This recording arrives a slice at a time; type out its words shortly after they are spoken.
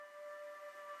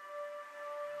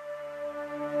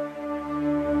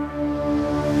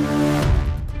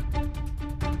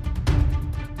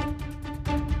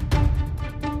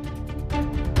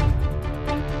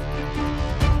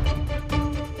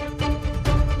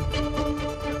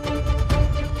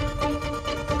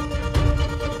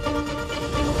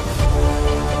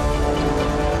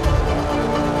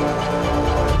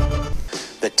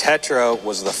Tetra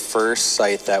was the first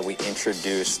site that we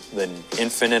introduced the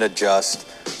infinite adjust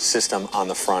system on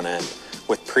the front end.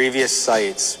 With previous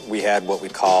sites, we had what we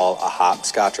call a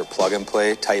hopscotch or plug and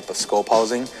play type of scope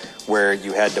housing, where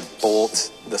you had to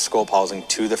bolt the scope housing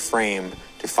to the frame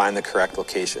to find the correct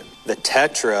location. The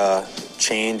Tetra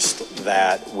changed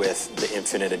that with the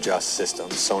infinite adjust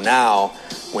system. So now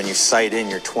when you sight in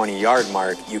your 20-yard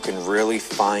mark, you can really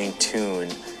fine tune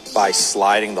by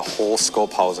sliding the whole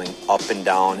scope housing up and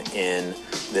down in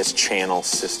this channel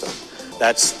system.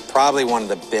 That's probably one of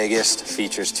the biggest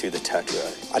features to the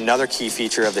Tetra. Another key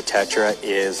feature of the Tetra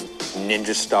is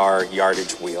Ninja Star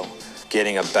yardage wheel.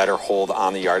 Getting a better hold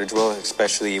on the yardage wheel,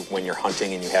 especially when you're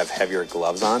hunting and you have heavier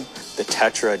gloves on. The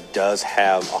Tetra does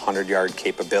have 100-yard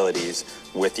capabilities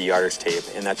with the yardage tape,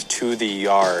 and that's to the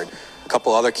yard. A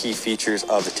couple other key features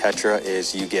of the Tetra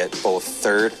is you get both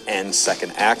third and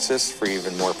second axis for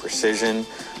even more precision.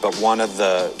 But one of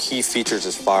the key features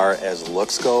as far as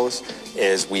looks goes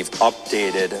is we've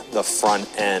updated the front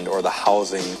end or the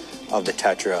housing of the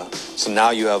Tetra. So now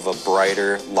you have a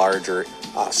brighter, larger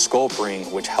scope ring,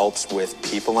 which helps with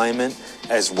peep alignment,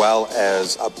 as well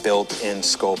as a built-in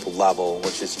scope level,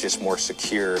 which is just more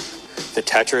secure. The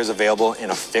Tetra is available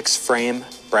in a fixed frame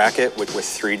bracket with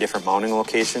 3 different mounting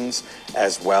locations,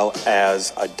 as well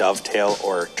as a dovetail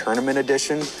or tournament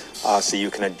edition, so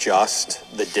you can adjust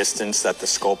the distance that the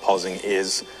scope housing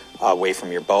is away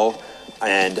from your bow.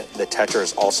 And the Tetra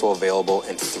is also available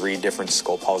in 3 different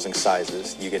scope housing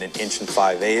sizes. You get an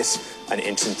 1.5", an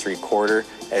 1.75",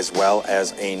 as well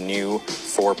as a new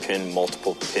 4-pin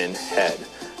multiple pin head.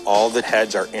 All the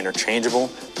heads are interchangeable.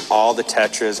 All the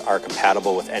Tetras are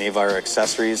compatible with any of our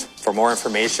accessories. For more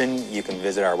information, you can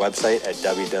visit our website at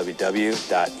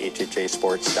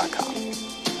www.hhasports.com.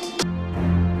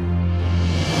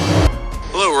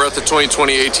 Hello, we're at the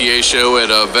 2020 ATA show at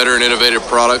Veteran Innovative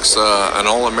Products, an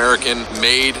all-American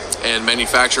made and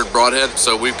manufactured broadhead.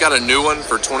 So we've got a new one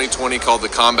for 2020 called the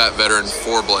Combat Veteran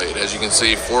 4-blade. As you can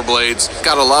see, 4 blades.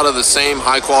 Got a lot of the same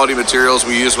high-quality materials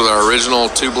we use with our original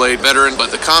 2-blade Veteran,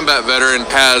 but the Combat Veteran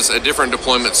has a different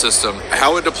deployment system.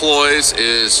 How it deploys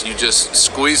is you just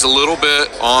squeeze a little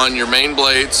bit on your main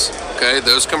blades, okay?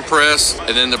 Those compress,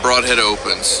 and then the broadhead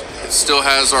opens. Still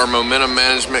has our momentum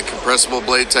management compressible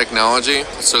blade technology.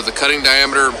 So the cutting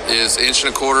diameter is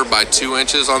 1.25" by 2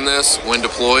 inches on this when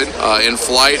deployed. In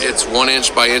flight, it's 1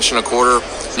 inch by 1.25".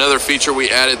 Another feature we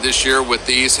added this year with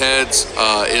these heads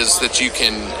is that you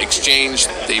can exchange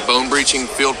the bone breaching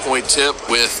field point tip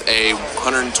with a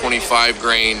 125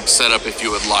 grain setup if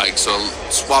you would like. So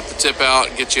swap the tip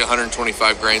out, get you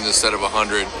 125 grains instead of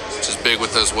 100. Which is big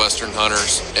with those Western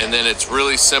hunters. And then it's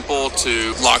really simple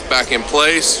to lock back in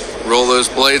place, roll those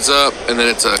blades up, and then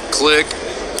it's a click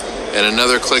and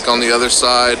another click on the other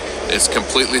side. It's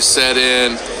completely set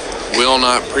in, will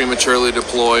not prematurely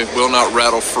deploy, will not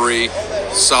rattle free,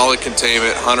 solid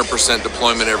containment, 100%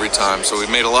 deployment every time. So we've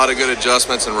made a lot of good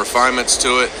adjustments and refinements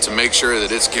to it to make sure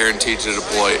that it's guaranteed to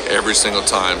deploy every single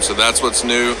time. So that's what's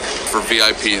new for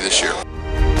VIP this year.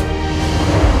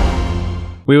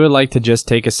 We would like to just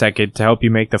take a second to help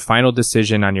you make the final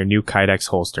decision on your new Kydex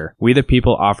holster. We the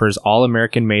People offers all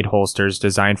American-made holsters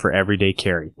designed for everyday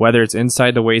carry. Whether it's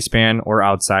inside the waistband or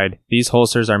outside, these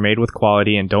holsters are made with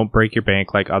quality and don't break your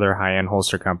bank like other high-end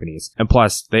holster companies. And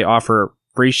plus, they offer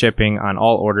free shipping on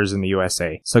all orders in the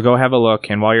USA. So go have a look,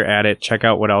 and while you're at it, check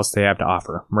out what else they have to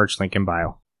offer. Merch link in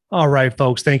bio. All right,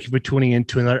 folks, thank you for tuning in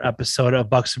to another episode of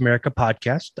Bucks America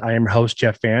Podcast. I am your host,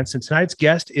 Jeff Vance, and tonight's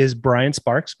guest is Brian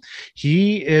Sparks.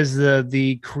 He is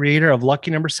the creator of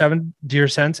Lucky Number 7 Deer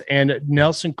Sense and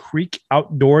Nelson Creek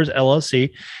Outdoors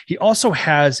LLC. He also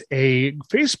has a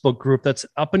Facebook group that's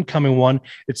up and coming one.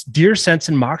 It's Deer Sense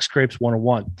and Mock Scrapes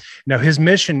 101. Now, his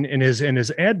mission in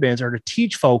his ad bands are to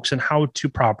teach folks on how to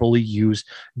properly use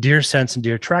deer sense and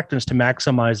deer attractants to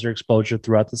maximize their exposure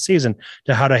throughout the season,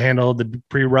 to how to handle the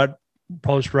pre-rut,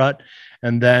 post-rut,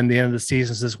 and then the end of the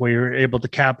season is this way you're able to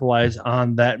capitalize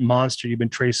on that monster you've been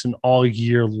tracing all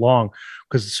year long,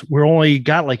 because we're only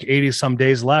got like 80 some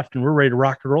days left and we're ready to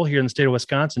rock and roll here in the state of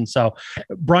Wisconsin. So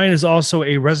Brian is also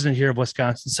a resident here of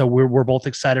Wisconsin, so we're both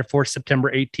excited for September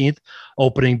 18th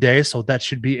opening day. So that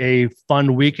should be a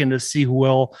fun weekend to see who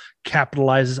will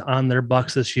capitalizes on their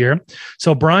bucks this year.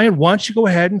 So Brian, why don't you go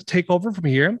ahead and take over from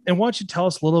here, and why don't you tell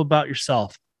us a little about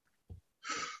yourself?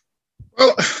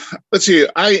 Well, let's see.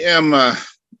 I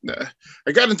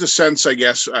got into sense, I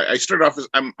guess. I started off as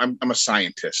I'm a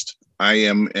scientist. I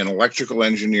am an electrical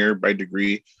engineer by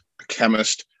degree, a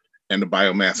chemist, and a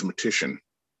biomathematician,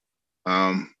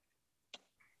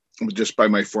 just by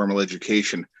my formal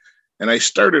education. And I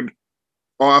started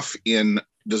off in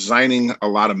designing a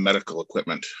lot of medical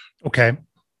equipment. Okay.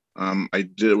 I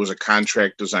was a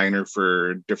contract designer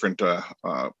for different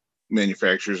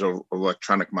manufacturers of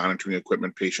electronic monitoring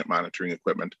equipment, patient monitoring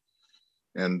equipment.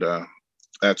 And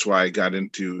that's why I got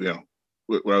into,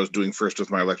 what I was doing first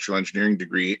with my electrical engineering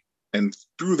degree. And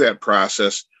through that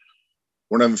process,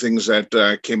 one of the things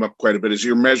that came up quite a bit is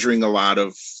you're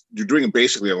doing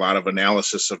basically a lot of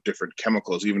analysis of different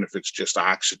chemicals, even if it's just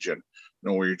oxygen,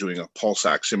 where you're doing a pulse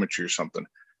oximetry or something.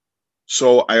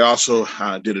 So I also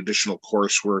did additional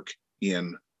coursework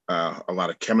in a lot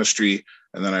of chemistry,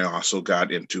 and then I also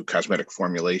got into cosmetic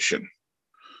formulation.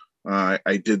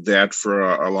 I did that for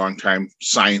a long time.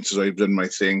 Science has always been my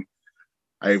thing.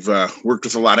 I've worked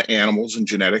with a lot of animals and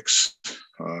genetics,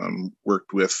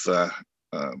 worked with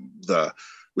the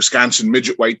Wisconsin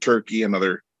midget white turkey,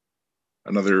 another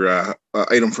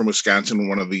item from Wisconsin,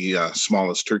 one of the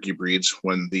smallest turkey breeds.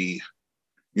 When the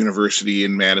university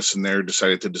in Madison there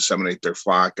decided to disseminate their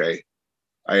flock,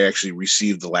 I actually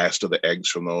received the last of the eggs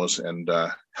from those and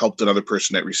helped another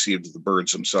person that received the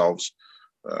birds themselves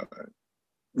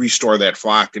restore that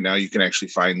flock. And now you can actually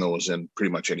find those in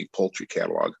pretty much any poultry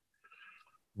catalog.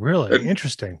 Really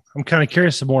interesting. I'm kind of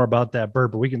curious more about that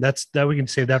bird, but we can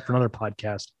save that for another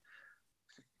podcast.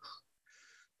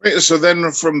 Right. So then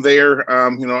from there,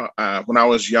 when I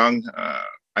was young,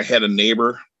 I had a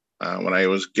neighbor when I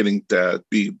was getting to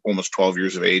be almost 12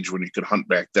 years of age, when you could hunt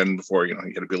back then before, you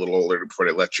had to be a little older before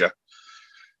they let you.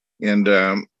 And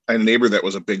I had a neighbor that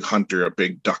was a big hunter, a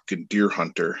big duck and deer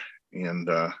hunter. And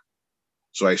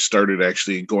so I started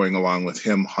actually going along with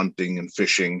him hunting and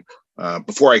fishing.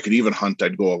 Before I could even hunt,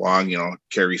 I'd go along,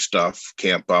 carry stuff,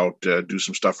 camp out, do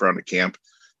some stuff around the camp.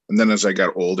 And then as I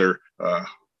got older,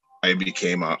 I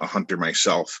became a hunter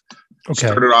myself. Okay.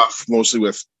 Started off mostly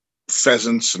with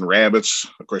pheasants and rabbits.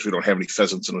 Of course, we don't have any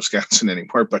pheasants in Wisconsin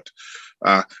anymore, but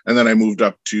and then I moved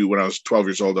up to, when I was 12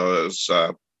 years old,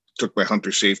 took my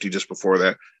hunter safety just before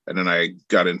that. And then I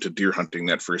got into deer hunting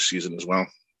that first season as well.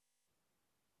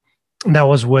 And that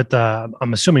was with,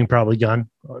 I'm assuming probably gun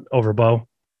over bow.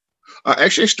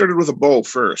 Actually, I started with a bow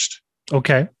first.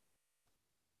 Okay.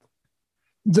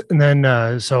 And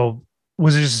then, so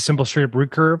was it just a simple straight up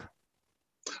recurve?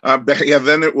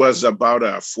 Then it was about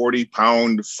a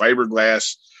 40-pound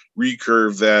fiberglass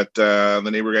recurve that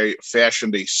the neighbor guy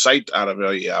fashioned a sight out of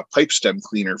a pipe stem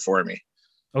cleaner for me.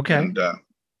 Okay. And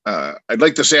I'd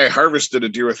like to say I harvested a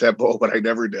deer with that bow, but I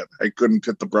never did. I couldn't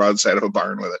hit the broadside of a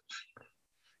barn with it.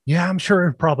 Yeah, I'm sure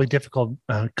it's probably difficult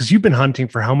because you've been hunting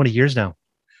for how many years now?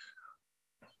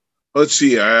 Let's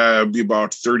see, be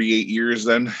about 38 years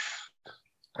then.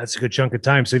 That's a good chunk of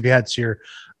time. So if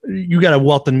you got a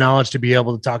wealth of knowledge to be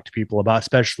able to talk to people about,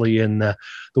 especially in the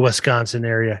Wisconsin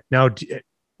area. Now,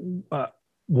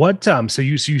 so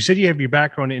you said you have your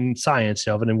background in science,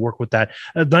 Elvin, and work with that.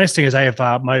 The nice thing is I have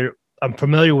I'm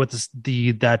familiar with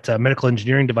that medical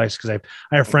engineering device because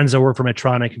I have friends that work for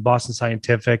Medtronic and Boston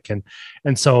Scientific, and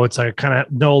so it's I kind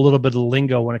of know a little bit of the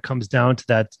lingo when it comes down to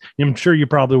that. I'm sure you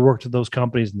probably worked with those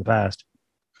companies in the past.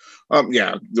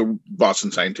 Yeah, the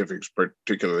Boston Scientific,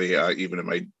 particularly, even in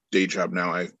my day job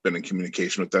now, I've been in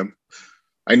communication with them.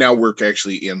 I now work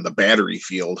actually in the battery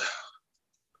field.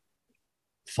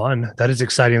 Fun. That is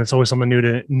exciting. That's always something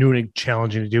new and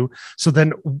challenging to do. So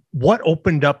then what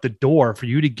opened up the door for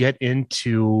you to get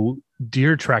into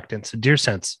deer attractants, deer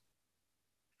sense?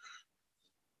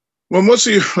 Well,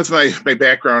 mostly with my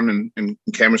background in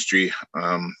chemistry,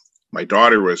 my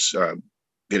daughter was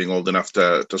getting old enough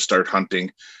to start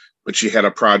hunting, but she had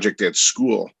a project at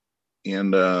school.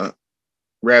 And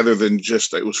rather than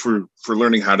just, it was for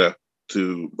learning how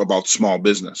about small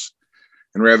business.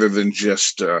 And rather than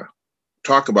just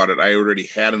talk about it, I already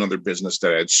had another business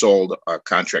that I had sold, a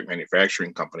contract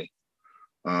manufacturing company.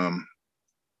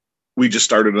 We just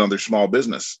started another small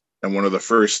business. And one of the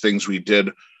first things we did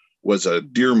was a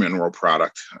deer mineral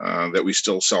product that we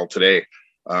still sell today.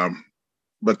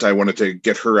 But I wanted to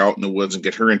get her out in the woods and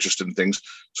get her interested in things.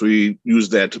 So we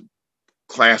used that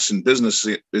class in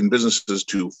businesses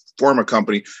to form a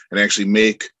company and actually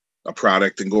make a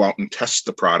product and go out and test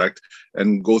the product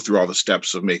and go through all the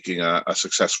steps of making a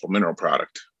successful mineral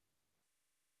product.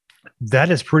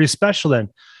 That is pretty special then.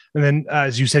 And then,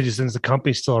 as you said, since the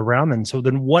company's still around, then so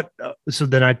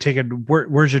then I take it,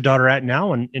 where's your daughter at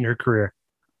now in her career?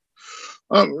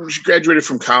 She graduated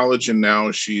from college and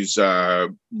now she's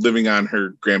living on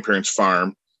her grandparents'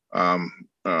 farm.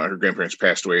 Her grandparents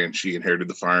passed away and she inherited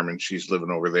the farm and she's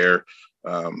living over there,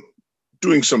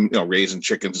 doing some, raising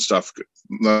chickens and stuff.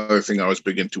 Another thing I was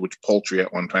big into, which poultry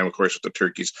at one time, of course, with the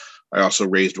turkeys. I also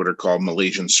raised what are called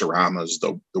Malaysian Saramas,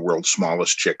 the world's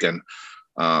smallest chicken.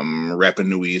 Rapa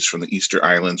Nuis from the Easter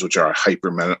Islands, which are a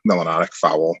hyper melanotic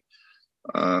fowl.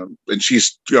 And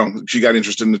she's, she got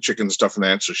interested in the chicken stuff and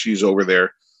that, so she's over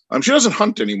there. She doesn't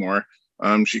hunt anymore.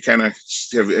 She kind of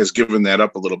has given that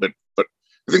up a little bit, but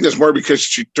I think that's more because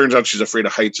she turns out she's afraid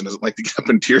of heights and doesn't like to get up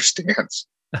in deer stands.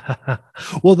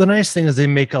 Well, the nice thing is they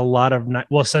make a lot of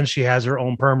since she has her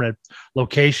own permanent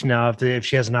location now, if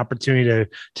she has an opportunity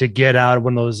to get out of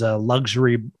one of those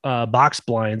luxury box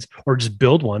blinds or just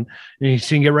build one, and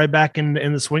she can get right back in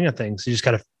the swing of things. You just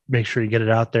got to make sure you get it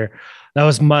out there.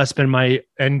 That must been my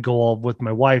end goal with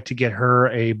my wife, to get her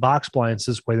a box blinds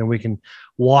this way. Then we can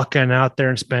walk in out there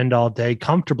and spend all day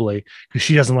comfortably, because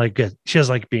she doesn't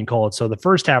like being cold. So the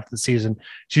first half of the season,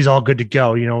 she's all good to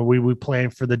go. We plan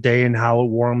for the day and how it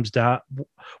warms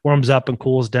up and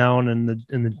cools down, and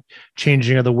the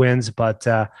changing of the winds. But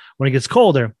when it gets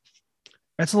colder,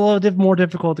 that's a little more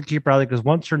difficult to keep her out there, because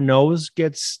once her nose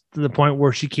gets to the point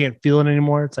where she can't feel it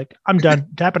anymore, it's like, I'm done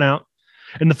tapping out.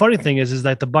 And the funny thing is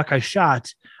that the buck I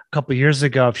shot a couple of years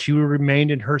ago, if she would have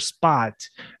remained in her spot,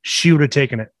 she would have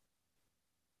taken it.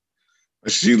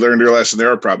 She learned her lesson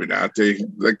there, probably not.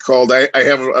 The cold. I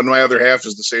have on my other half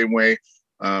is the same way.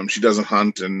 She doesn't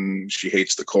hunt and she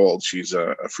hates the cold. She's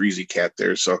a freezy cat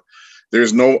there. So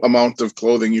there's no amount of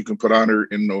clothing you can put on her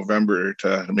in November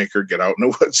to make her get out in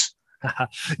the woods.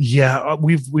 Yeah,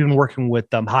 we've been working with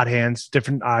hot hands,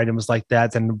 different items like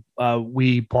that, and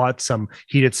we bought some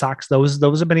heated socks. Those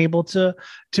have been able to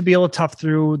be able to tough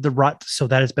through the rut, so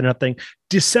that has been a thing.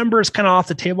 December is kind of off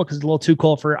the table because it's a little too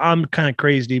cold for her. I'm kind of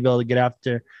crazy to be able to get out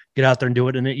there and do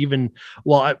it. And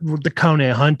the county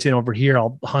I hunt in over here,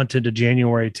 I'll hunt into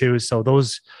January too. So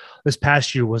this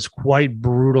past year was quite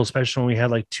brutal, especially when we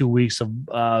had like 2 weeks of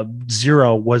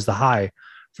 0 was the high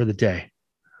for the day.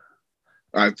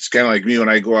 It's kind of like me when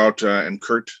I go out, and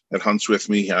Kurt that hunts with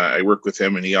me. I work with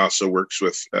him, and he also works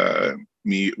with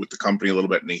me with the company a little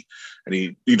bit. And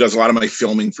he does a lot of my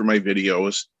filming for my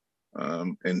videos,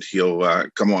 and he'll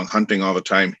come along hunting all the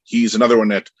time. He's another one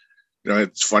that,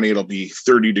 it's funny. It'll be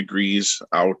 30 degrees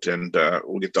out, and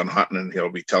we'll get done hunting, and he'll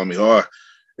be telling me, "Oh,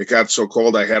 it got so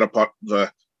cold I had to put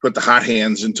the hot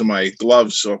hands into my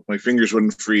gloves so my fingers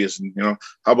wouldn't freeze." And how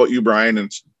about you, Brian? And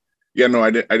yeah, no,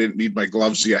 I didn't need my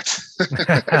gloves yet.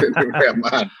 I didn't even have them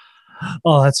on.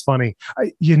 Oh, that's funny.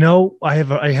 I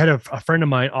had a friend of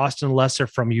mine, Austin Lesser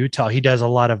from Utah. He does a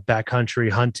lot of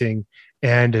backcountry hunting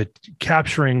and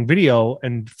capturing video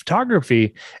and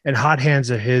photography, and hot hands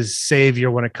are his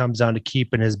savior when it comes down to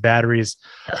keeping his batteries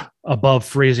above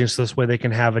freezing. So this way they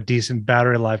can have a decent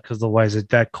battery life, because otherwise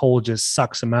that cold just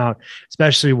sucks them out,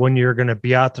 especially when you're going to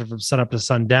be out there from sun up to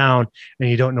sundown and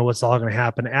you don't know what's all going to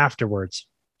happen afterwards.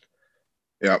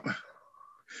 Yeah.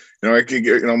 I could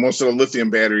get, most of the lithium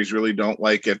batteries really don't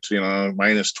like it,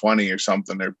 minus 20 or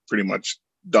something. They're pretty much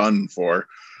done for,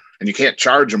 and you can't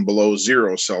charge them below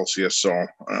 0 Celsius. So,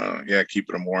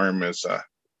 keeping them warm is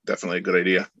definitely a good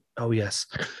idea. Oh, yes.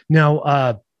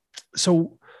 Now,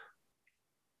 so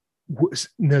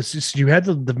you had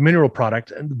the mineral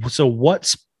product. So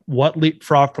what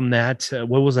leapfrog from that?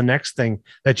 What was the next thing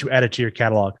that you added to your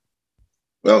catalog?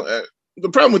 Well, the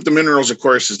problem with the minerals, of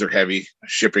course, is they're heavy.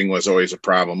 Shipping was always a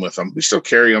problem with them. We still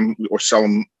carry them or sell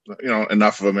them,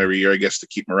 enough of them every year, I guess, to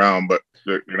keep them around, but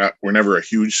we're never a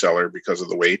huge seller because of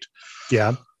the weight.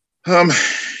 Yeah. And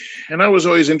I was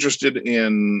always interested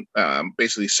in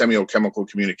basically semiochemical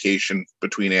communication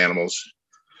between animals,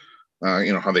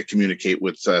 how they communicate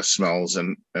with smells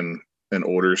and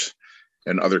odors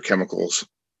and other chemicals.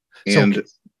 And so,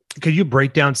 could you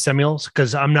break down semiols?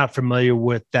 Because I'm not familiar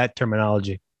with that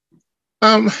terminology.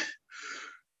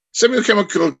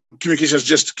 Semiochemical communication is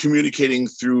just communicating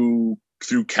through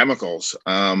chemicals.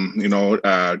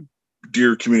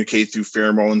 Deer communicate through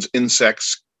pheromones.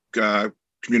 Insects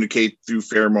communicate through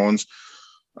pheromones,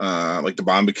 like the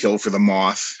bombakill for the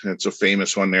moth. It's a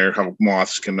famous one there, how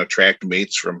moths can attract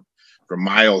mates from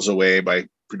miles away by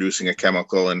producing a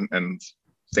chemical and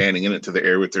fanning it into the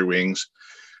air with their wings.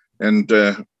 And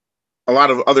a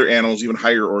lot of other animals, even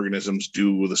higher organisms,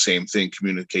 do the same thing,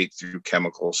 communicate through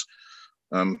chemicals.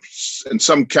 And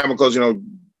some chemicals,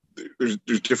 there's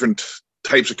different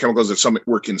types of chemicals that some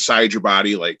work inside your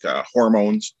body, like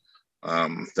hormones.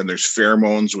 Then there's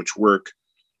pheromones, which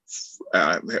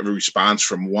have a response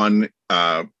from one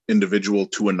individual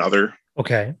to another.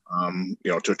 Okay.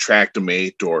 To attract a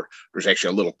mate. Or there's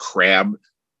actually a little crab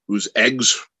whose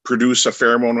eggs produce a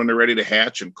pheromone when they're ready to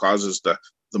hatch, and causes the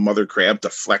mother crab to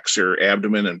flex her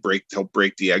abdomen and help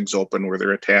break the eggs open where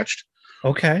they're attached.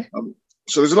 Okay.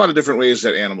 So there's a lot of different ways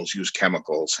that animals use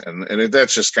chemicals, and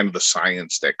that's just kind of the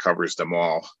science that covers them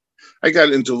all. I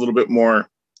got into a little bit more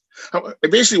I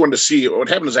basically wanted to see what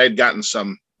happened. Is I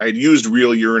had used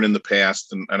real urine in the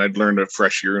past, and I'd learned that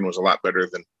fresh urine was a lot better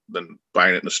than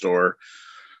buying it in the store.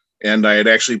 And I had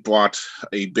actually bought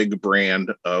a big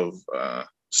brand of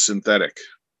synthetic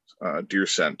deer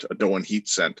scent, a doe and heat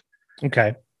scent.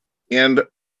 Okay. And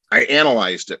I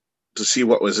analyzed it to see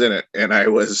what was in it, and I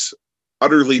was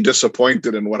utterly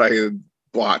disappointed in what I had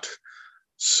bought.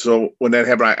 So when that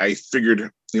happened, I figured,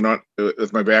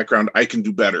 with my background, I can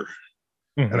do better.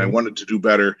 Mm-hmm. And I wanted to do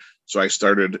better. So I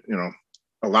started,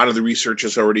 a lot of the research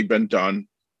has already been done.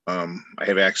 I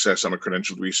have access. I'm a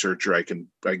credentialed researcher. I can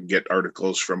get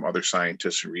articles from other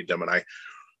scientists and read them. And I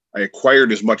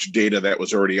acquired as much data that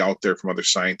was already out there from other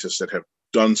scientists that have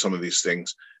done some of these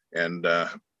things, and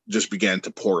just began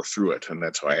to pour through it. And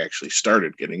that's how I actually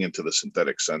started getting into the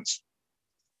synthetic scents.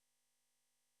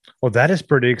 Well, that is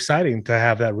pretty exciting to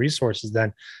have that resources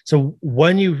then. So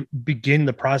when you begin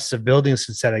the process of building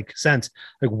synthetic scents,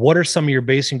 like what are some of your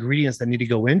base ingredients that need to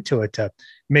go into it to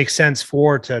make sense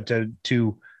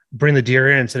to bring the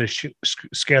deer in instead of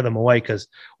scare them away? Because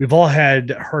we've all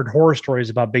heard horror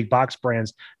stories about big box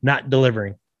brands not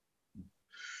delivering.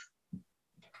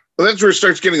 Well, that's where it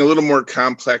starts getting a little more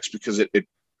complex, because it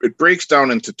breaks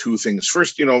down into two things.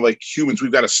 First, like humans,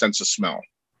 we've got a sense of smell,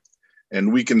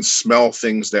 and we can smell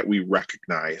things that we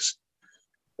recognize.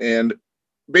 And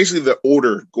basically the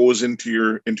odor goes into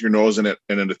your nose, and it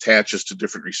attaches to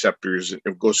different receptors.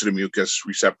 It goes to the mucus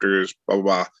receptors, blah, blah,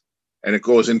 blah, and it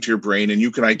goes into your brain, and you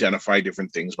can identify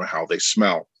different things by how they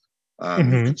smell. You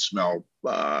can smell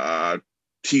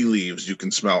tea leaves, you can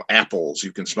smell apples,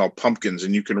 you can smell pumpkins,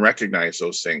 and you can recognize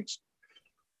those things.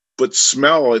 But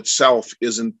smell itself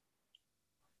isn't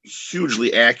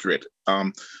hugely accurate.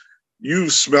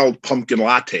 You've smelled pumpkin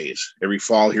lattes. Every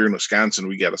fall here in Wisconsin,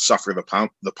 we got to suffer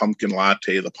the pumpkin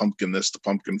latte, the pumpkin this, the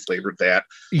pumpkin flavored that.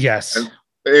 Yes. And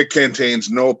it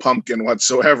contains no pumpkin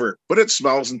whatsoever, but it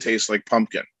smells and tastes like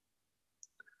pumpkin.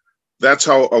 That's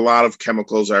how a lot of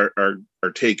chemicals are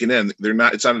taken in.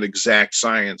 It's not an exact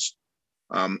science.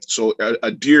 So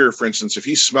a deer, for instance, if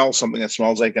he smells something that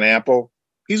smells like an apple,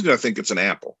 he's going to think it's an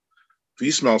apple. If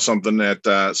he smells something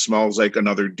that smells like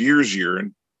another deer's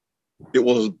urine, it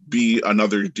will be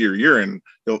another deer urine.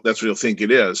 That's what he'll think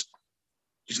it is.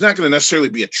 He's not going to necessarily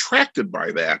be attracted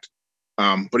by that,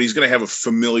 but he's going to have a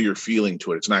familiar feeling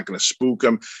to it. It's not going to spook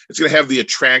him. It's going to have the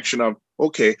attraction of,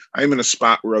 okay, I'm in a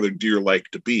spot where other deer like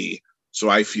to be, so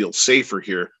I feel safer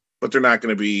here. But they're not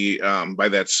going to be, by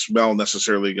that smell,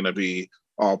 necessarily going to be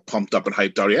all pumped up and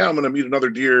hyped out. Yeah, I'm going to meet another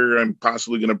deer. I'm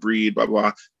possibly going to breed, blah,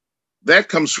 blah. That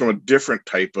comes from a different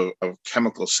type of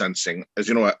chemical sensing. As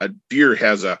you know, a deer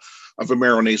has a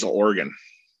vomeronasal organ,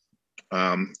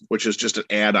 which is just an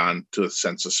add-on to a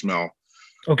sense of smell.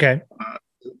 Okay.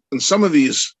 And some of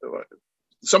these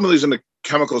in the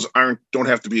chemicals don't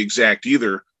have to be exact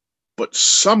either, but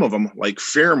some of them, like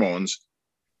pheromones,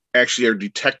 actually are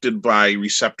detected by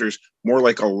receptors more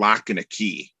like a lock and a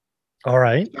key. All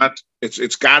right.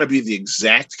 It's got to be the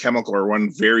exact chemical or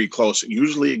one very close,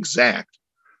 usually exact,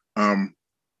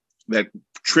 that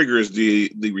triggers the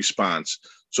response.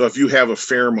 So if you have a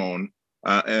pheromone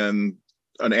and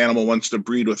an animal wants to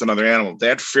breed with another animal,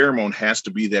 that pheromone has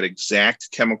to be that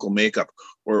exact chemical makeup,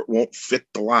 or it won't fit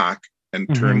the lock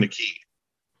and turn the key.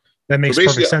 That makes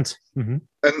perfect sense. Mm-hmm.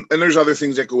 And there's other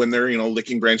things that go in there,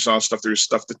 licking branch and all stuff. There's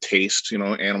stuff to taste.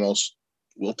 Animals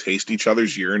will taste each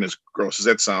other's urine, as gross as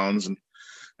that sounds. And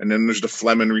then there's the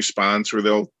Flehmen response, where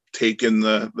they'll take in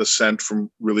the scent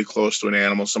from really close to an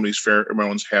animal. Some of these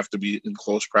pheromones have to be in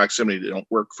close proximity. They don't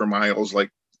work for miles like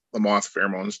the moth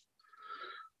pheromones.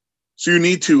 So you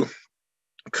need to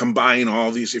combine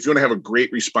all these. If you want to have a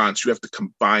great response, you have to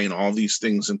combine all these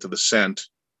things into the scent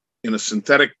in a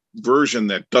synthetic version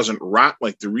that doesn't rot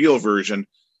like the real version.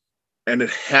 And it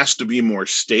has to be more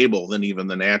stable than even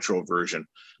the natural version,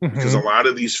 because a lot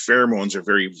of these pheromones are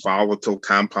very volatile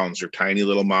compounds. They're tiny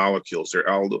little molecules. They're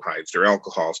aldehydes. They're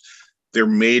alcohols. They're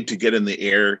made to get in the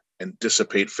air and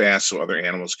dissipate fast so other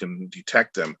animals can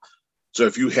detect them. So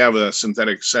if you have a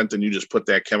synthetic scent and you just put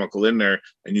that chemical in there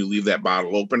and you leave that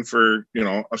bottle open for,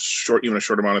 a short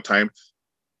amount of time,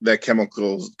 that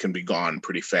chemical can be gone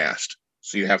pretty fast.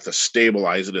 So you have to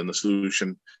stabilize it in the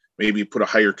solution, maybe put a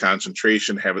higher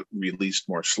concentration, have it released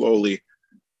more slowly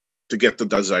to get the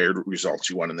desired results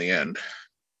you want in the end.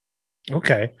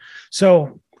 Okay.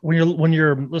 So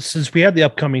since we have the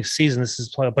upcoming season, this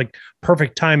is like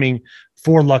perfect timing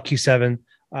for Lucky 7.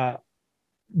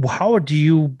 How do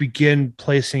you begin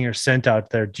placing your scent out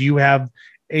there? Do you have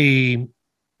a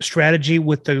strategy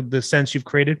with the scents you've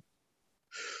created?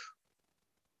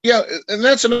 Yeah, and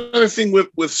that's another thing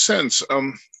with scents.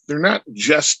 They're not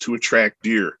just to attract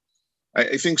deer.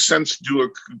 I think scents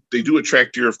they do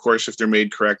attract deer, of course, if they're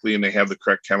made correctly and they have the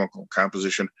correct chemical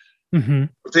composition. Mm-hmm.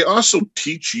 But they also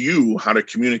teach you how to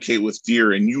communicate with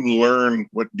deer, and you learn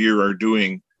what deer are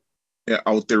doing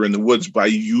out there in the woods by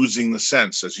using the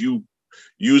scents as you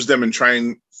use them and try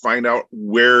and find out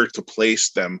where to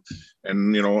place them,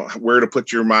 and where to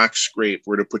put your mock scrape,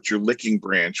 where to put your licking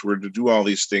branch, where to do all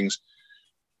these things.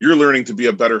 You're learning to be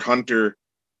a better hunter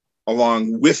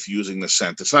along with using the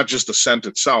scent. It's not just the scent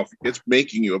itself. It's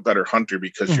making you a better hunter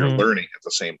because you're learning at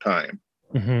the same time.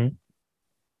 Mm-hmm.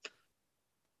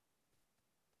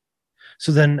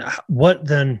 So then what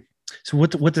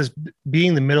does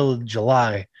being the middle of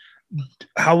July,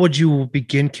 how would you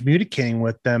begin communicating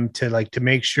with them to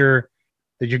make sure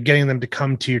that you're getting them to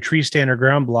come to your tree stand or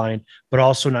ground blind, but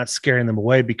also not scaring them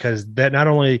away? Because that not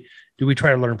only do we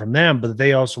try to learn from them, but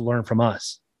they also learn from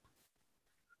us.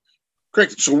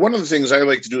 Correct. So one of the things I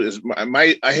like to do is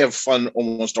I have fun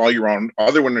almost all year round.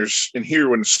 Other when there's in here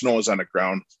when the snow is on the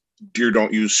ground, deer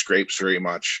don't use scrapes very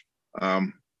much.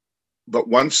 But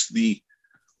once the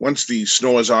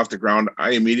snow is off the ground, I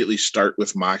immediately start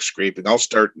with mock scraping. I'll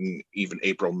start in even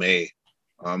April, May,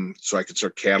 so I can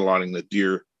start cataloging the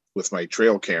deer with my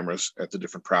trail cameras at the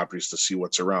different properties to see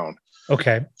what's around.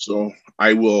 Okay. So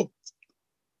I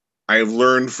have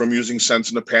learned from using scents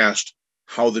in the past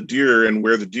how the deer and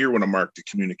where the deer want to mark to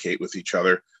communicate with each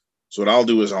other. So what I'll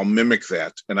do is I'll mimic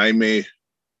that. And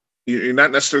you're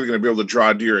not necessarily going to be able to draw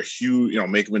a deer a huge,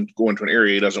 make him go into an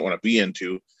area he doesn't want to be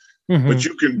into, but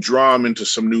you can draw him into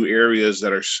some new areas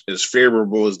that are as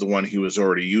favorable as the one he was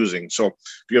already using. So if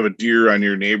you have a deer on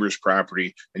your neighbor's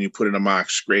property and you put in a mock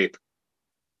scrape,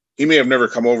 he may have never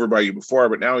come over by you before,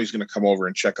 but now he's going to come over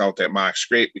and check out that mock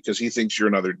scrape because he thinks you're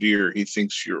another deer. He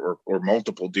thinks you're or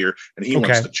multiple deer, and he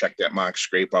wants to check that mock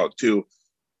scrape out too.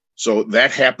 So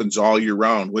that happens all year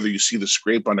round. Whether you see the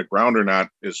scrape on the ground or not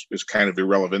is kind of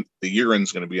irrelevant. The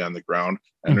urine's going to be on the ground,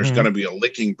 and there's going to be a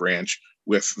licking branch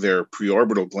with their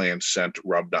preorbital gland scent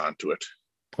rubbed onto it.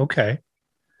 Okay.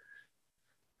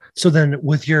 So then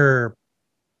you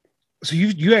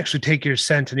actually take your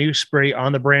scent and you spray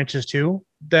on the branches too,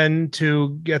 then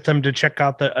to get them to check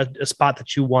out a spot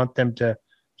that you want them to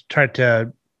try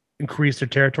to increase their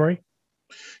territory?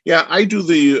 Yeah, I do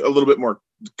a little bit more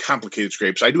complicated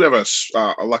scrapes. I do have a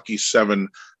Lucky 7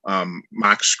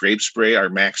 mock scrape spray, our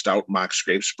maxed out mock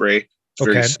scrape spray. It's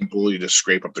very simple. You just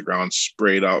scrape up the ground,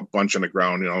 spray it out, bunch on the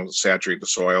ground, saturate the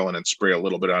soil, and then spray a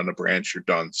little bit on the branch. You're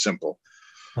done. Simple.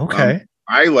 Okay.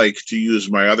 I like to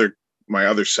use my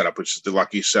other setup, which is the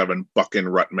Lucky 7 Buck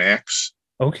and Rut Max.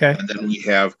 Okay. And then we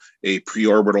have a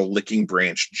preorbital licking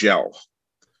branch gel.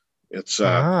 It's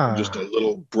just a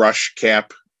little brush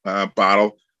cap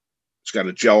bottle. It's got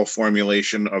a gel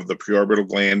formulation of the preorbital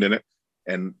gland in it,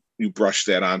 and you brush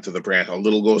that onto the branch. A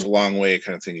little goes a long way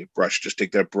kind of thing. You just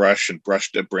take that brush and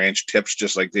brush the branch tips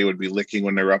just like they would be licking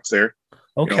when they're up there.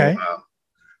 Okay.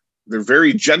 They're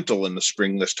very gentle in the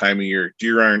spring this time of year.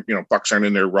 Deer aren't, bucks aren't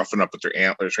in there roughing up with their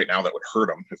antlers right now. That would hurt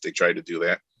them if they tried to do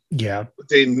that. Yeah. But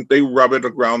they rub it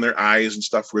around their eyes and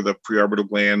stuff where the preorbital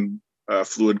gland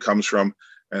fluid comes from,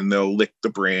 and they'll lick the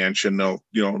branch and they'll,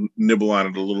 nibble on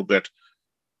it a little bit.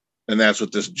 And that's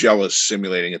what this gel is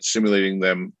simulating. It's simulating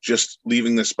them just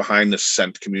leaving this behind, the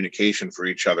scent communication for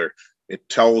each other. It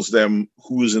tells them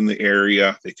who's in the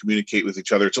area. They communicate with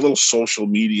each other. It's a little social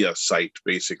media site,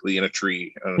 basically, in a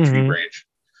tree, on a tree branch.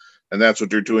 And that's what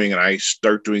they're doing. And I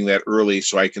start doing that early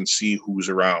so I can see who's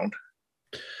around.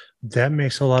 That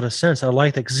makes a lot of sense. I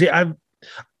like that. Because I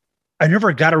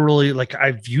never got a really,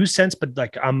 I've used scents, but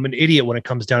I'm an idiot when it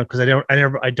comes down, because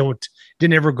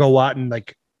didn't ever go out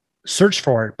and search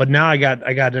for it. But now I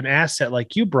got an asset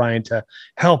like you, Brian, to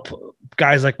help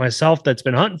guys like myself that's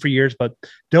been hunting for years but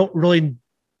don't really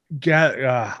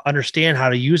understand how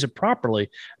to use it properly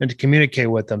and to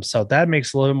communicate with them. So that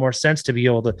makes a little more sense to be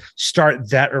able to start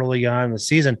that early on in the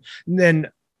season. And then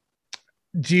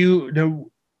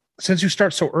since you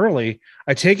start so early,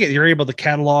 I take it you're able to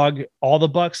catalog all the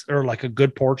bucks, or a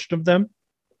good portion of them?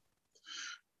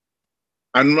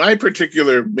 On my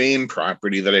particular main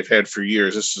property that I've had for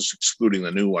years, this is excluding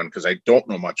the new one because I don't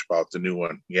know much about the new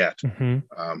one yet.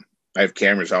 I have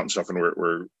cameras out and stuff, and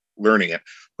we're learning it.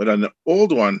 But on the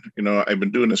old one, I've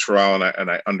been doing this for a while, and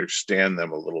I understand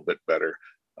them a little bit better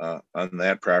on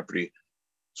that property.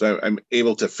 So I'm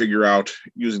able to figure out,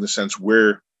 using the sense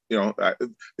where,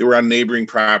 they were on neighboring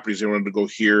properties. They wanted to go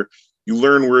here. You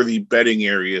learn where the bedding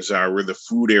areas are, where the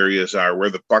food areas are, where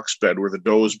the bucks bed, where the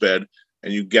does bed,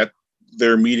 and you get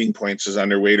their meeting points is on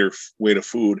their way to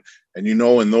food. And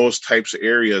in those types of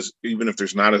areas, even if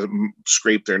there's not a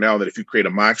scrape there now, that if you create a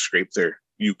mock scrape there,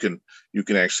 you can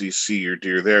actually see your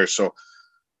deer there. So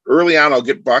early on, I'll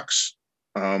get bucks.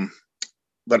 But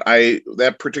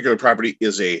that particular property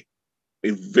is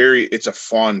it's a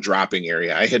fawn dropping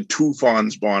area. I had 2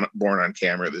 fawns born on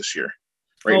camera this year,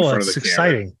 right in front of the camera.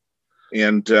 Exciting.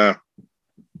 And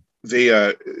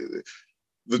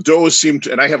the does seem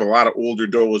to, and I have a lot of older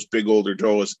does, big older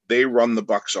does, they run the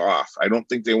bucks off. I don't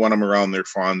think they want them around their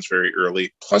fawns very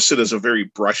early. Plus, it is a very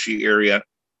brushy area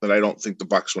that I don't think the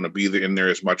bucks want to be in there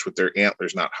as much with their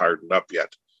antlers not hardened up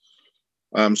yet.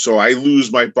 So I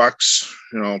lose my bucks,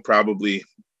 probably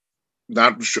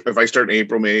not if I start in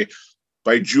April, May.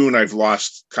 By June, I've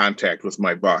lost contact with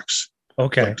my bucks.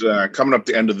 Okay. But coming up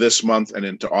the end of this month and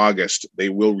into August, they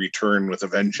will return with a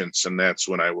vengeance, and that's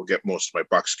when I will get most of my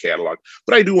bucks catalog.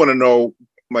 But I do want to know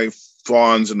my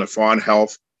fawns and the fawn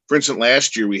health. For instance,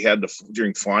 last year we had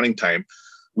during fawning time,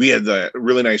 we had the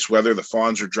really nice weather. The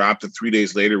fawns were dropped, and 3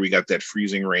 days later we got that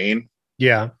freezing rain.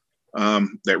 Yeah.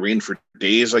 That rain for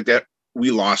days like that.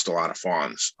 We lost a lot of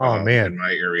fawns. Oh man, in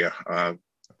my area,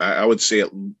 I would say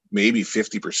maybe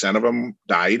 50% of them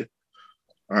died.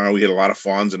 We had a lot of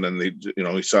fawns, and then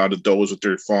we saw the does with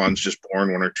their fawns just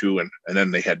born 1 or 2, and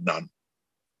then they had none.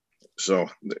 So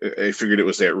I figured it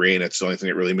was that rain. It's the only thing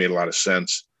that really made a lot of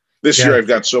sense. This year, I've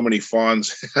got so many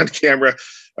fawns on camera.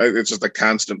 It's just a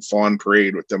constant fawn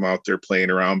parade with them out there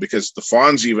playing around, because the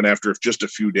fawns, even after just a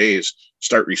few days,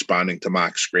 start responding to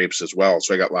mock scrapes as well.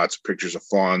 So I got lots of pictures of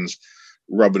fawns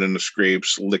rubbing in the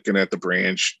scrapes, licking at the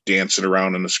branch, dancing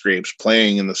around in the scrapes,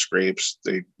 playing in the scrapes.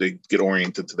 They get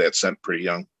oriented to that scent pretty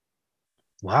young.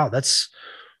 Wow, that's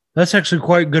actually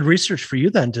quite good research for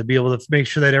you then, to be able to make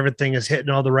sure that everything is hitting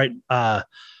all the right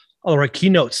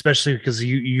keynotes, especially because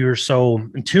you're so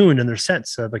in tune in their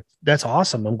sense. Like, that's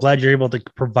awesome. I'm glad you're able to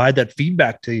provide that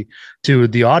feedback to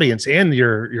the audience and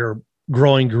your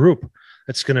growing group.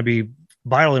 That's going to be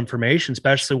vital information,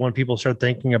 especially when people start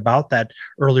thinking about that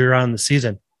earlier on in the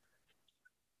season.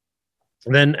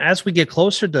 And then as we get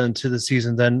closer then to the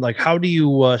season, then like, how do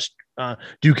you how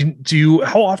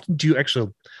often do you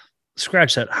actually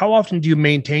scratch that? How often do you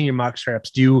maintain your mock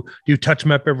scraps? Do you touch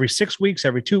them up every 6 weeks,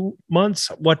 every 2 months?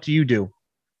 What do you do?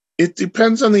 It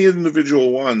depends on the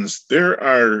individual ones. There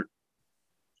are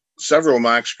several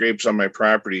mock scrapes on my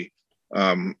property.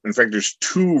 In fact, there's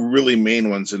 2 really main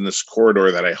ones in this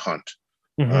corridor that I hunt.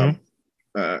 Mm-hmm.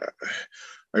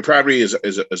 My property is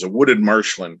a wooded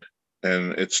marshland,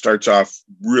 and it starts off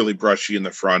really brushy in the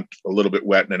front, a little bit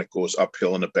wet, and then it goes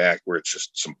uphill in the back where it's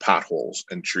just some potholes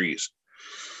and trees.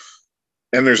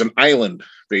 And there's an island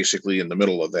basically in the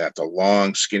middle of that, a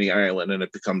long, skinny island, and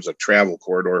it becomes a travel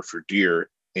corridor for deer.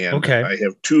 And I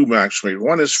have 2 mock scrapes.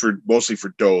 One is mostly for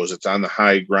does. It's on the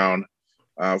high ground.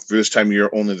 For this time of year,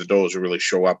 only the does will really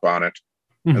show up on it.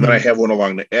 Mm-hmm. And then I have one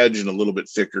along the edge and a little bit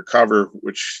thicker cover,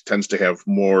 which tends to have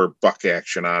more buck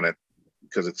action on it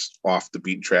because it's off the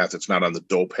beaten track. It's not on the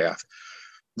doe path.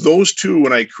 Those 2,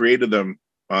 when I created them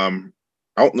out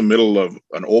in the middle of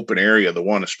an open area, the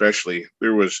one especially,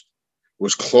 was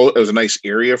close. It was a nice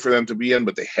area for them to be in,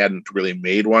 but they hadn't really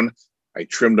made one. I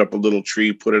trimmed up a little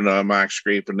tree, put in a mock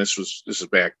scrape, and this is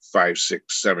back 5,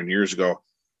 6, 7 years ago.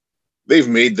 They've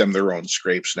made them their own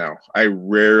scrapes now. I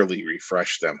rarely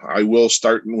refresh them. I will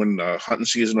start when hunting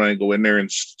season, when I go in there in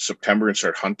September and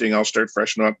start hunting, I'll start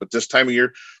freshening up. But this time of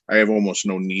year, I have almost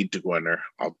no need to go in there.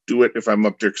 I'll do it if I'm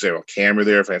up there because I have a camera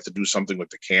there. If I have to do something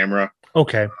with the camera,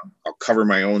 okay, I'll cover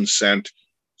my own scent,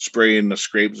 spray in the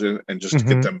scrapes, and just to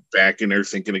get them back in there,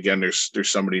 thinking again, there's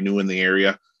somebody new in the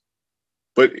area.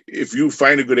 But if you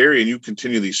find a good area and you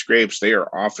continue these scrapes, they are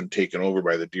often taken over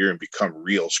by the deer and become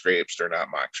real scrapes. They're not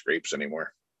mock scrapes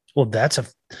anymore. Well, that's an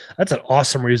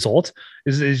awesome result.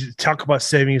 Is talk about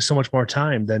saving you so much more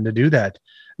time than to do that.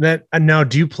 And now,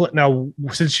 do you now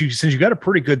since you got a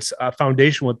pretty good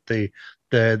foundation with the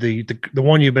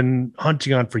one you've been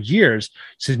hunting on for years?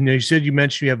 So you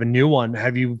mentioned you have a new one.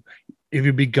 Have you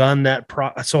begun that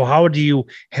so how do you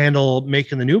handle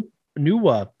making the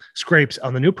new scrapes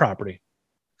on the new property?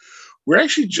 We're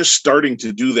actually just starting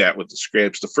to do that with the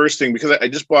scrapes. The first thing, because I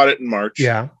just bought it in March.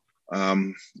 Yeah.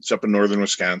 It's up in northern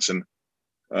Wisconsin.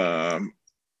 A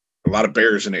lot of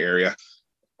bears in the area.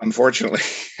 Unfortunately,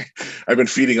 I've been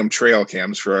feeding them trail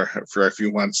cams for a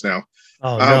few months now.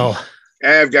 Oh, no.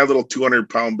 I've got a little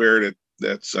 200-pound bear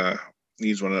that's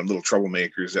he's one of them little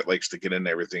troublemakers that likes to get into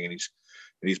everything, and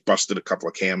he's busted a couple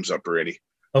of cams up already.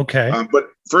 Okay. But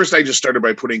first, I just started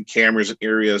by putting cameras in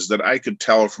areas that I could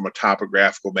tell from a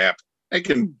topographical map. I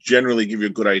can generally give you a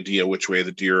good idea which way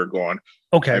the deer are going.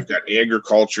 Okay. I've got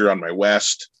agriculture on my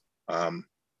west. I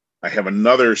have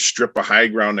another strip of high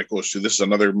ground that goes through. This is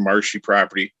another marshy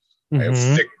property. I have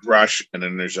thick brush, and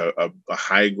then there's a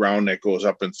high ground that goes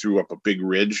up and through up a big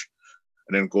ridge.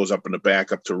 and then it goes up in the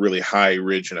back up to a really high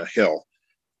ridge and a hill.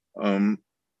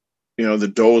 The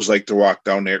does like to walk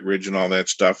down that ridge and all that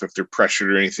stuff. If they're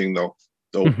pressured or anything, they'll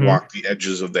walk the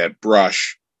edges of that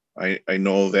brush. I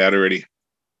know that already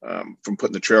from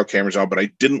putting the trail cameras out, but I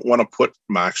didn't want to put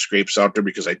mock scrapes out there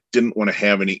because I didn't want to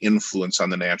have any influence on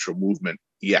the natural movement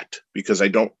yet, because I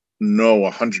don't know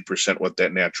 100% what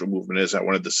that natural movement is. I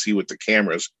wanted to see with the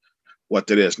cameras what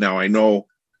that is. Now I know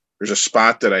there's a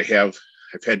spot that I've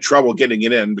had trouble getting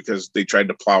it in because they tried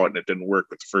to plow it and it didn't work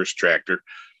with the first tractor.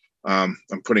 I'm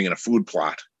putting in a food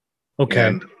plot. Okay.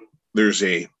 And there was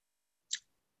a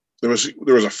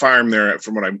farm there,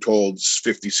 from what I'm told,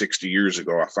 50, 60 years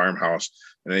ago, a farmhouse,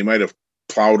 and they might have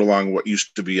plowed along what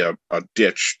used to be a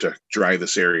ditch to dry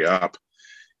this area up.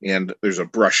 And there's a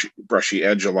brushy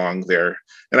edge along there.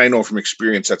 And I know from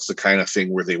experience, that's the kind of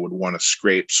thing where they would want to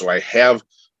scrape. So I have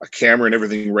a camera and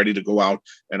everything ready to go out.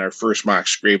 And our first mock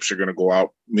scrapes are going to go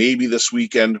out maybe this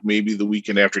weekend, maybe the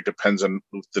weekend after. It depends on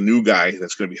the new guy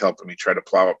that's going to be helping me try to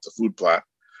plow up the food plot.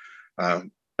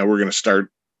 And we're going to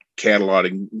start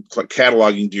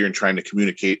cataloging deer and trying to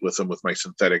communicate with them with my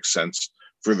synthetic sense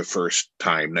for the first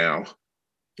time now.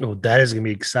 Oh, that is going to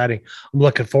be exciting. I'm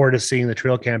looking forward to seeing the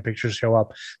trail cam pictures show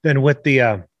up. Then with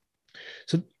the,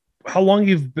 so how long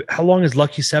has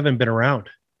Lucky 7 been around?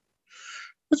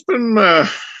 It's been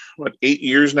 8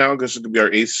 years now, because it's going to be our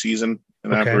 8th season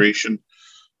in operation.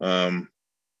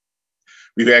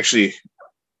 We've actually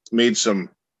made some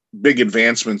big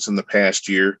advancements in the past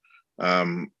year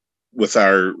with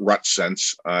our rut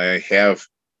sense. I have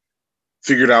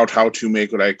figured out how to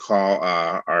make what I call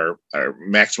our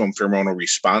maximum pheromonal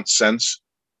response sense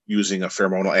using a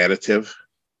pheromonal additive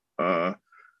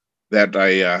that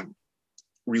I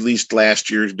released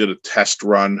last year. Did a test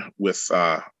run with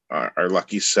our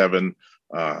Lucky 7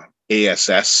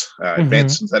 ASS,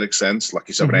 Advanced Synthetic Sense,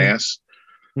 Lucky 7 AS.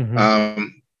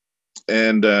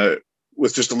 And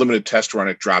with just a limited test run,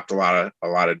 it dropped a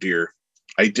lot of deer.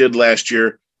 I did last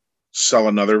year sell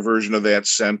another version of that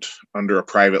scent under a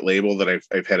private label that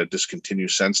I've had to discontinue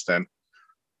since then.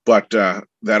 But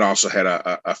that also had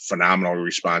a phenomenal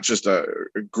response, just a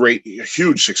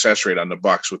huge success rate on the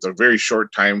bucks with a very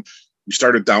short time. We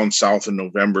started down south in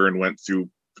November and went through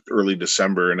early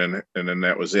December, and then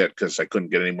that was it, because I couldn't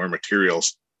get any more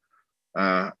materials.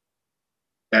 And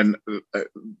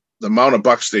the amount of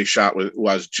bucks they shot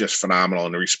was just phenomenal,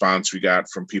 and the response we got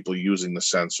from people using the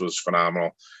scents was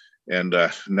phenomenal. And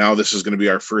now this is going to be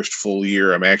our first full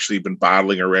year. I'm actually been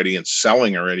bottling already and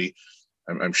selling already.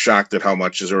 I'm shocked at how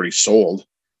much is already sold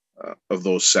of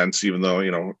those scents, even though,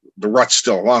 the rut's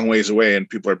still a long ways away and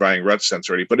people are buying rut scents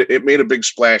already. But it made a big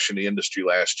splash in the industry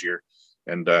last year.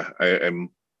 And I'm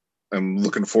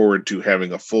looking forward to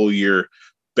having a full year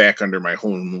back under my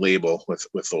home label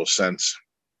with those scents.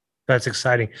 That's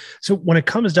exciting. So when it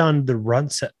comes down to the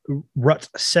rut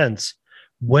scents,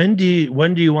 when do you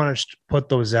want to put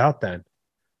those out then?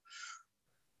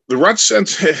 The rut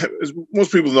scents, as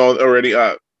most people know already,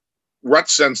 rut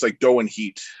scents like doe and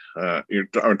heat. You're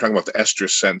talking about the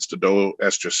estrus scents, the doe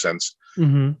estrus scents.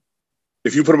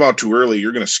 If you put them out too early,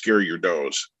 you're going to scare your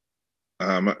does.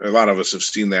 A lot of us have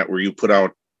seen that, where you put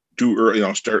out too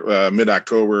early, start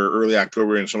mid-October, early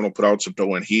October, and someone will put out some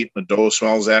doe and heat, and the doe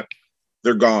smells that,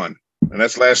 they're gone. And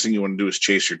that's the last thing you want to do is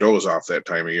chase your does off that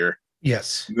time of year.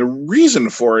 Yes. The reason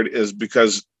for it is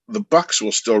because the bucks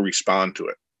will still respond to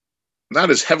it. Not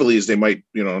as heavily as they might,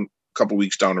 a couple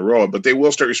weeks down the road, but they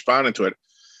will start responding to it.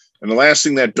 And the last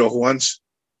thing that doe wants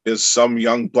is some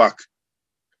young buck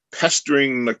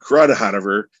pestering the crud out of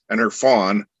her and her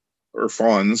fawn or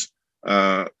fawns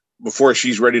before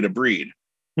she's ready to breed.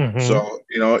 So,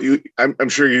 I'm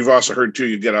sure you've also heard too,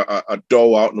 you get a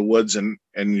doe out in the woods and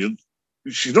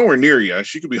she's nowhere near you.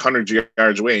 She could be hundreds of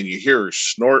yards away, and you hear her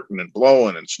snorting and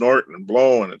blowing and snorting and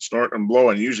blowing and snorting and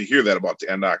blowing. You usually hear that about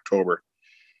the end of October.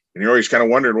 And you're always kind of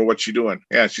wondering, well, what's she doing?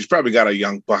 Yeah, she's probably got a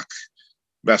young buck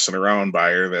messing around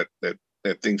by her that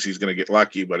thinks he's going to get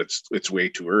lucky, but it's way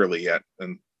too early yet.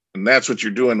 And that's what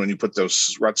you're doing when you put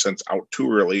those rut scents out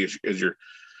too early, is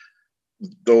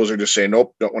those are just saying,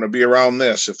 nope, don't want to be around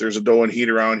this. If there's a doe and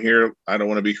heat around here, I don't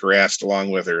want to be harassed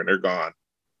along with her, and they're gone.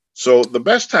 So the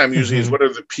best time usually is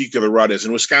whatever the peak of the rut is.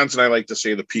 In Wisconsin, I like to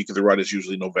say the peak of the rut is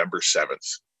usually November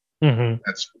 7th.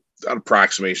 That's an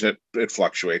approximation. It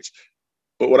fluctuates.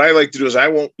 But what I like to do is I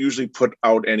won't usually put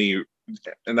out any.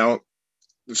 And now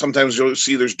sometimes you'll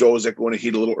see there's does that go into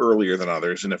heat a little earlier than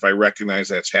others. And if I recognize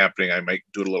that's happening, I might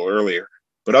do it a little earlier.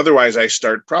 But otherwise, I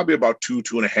start probably about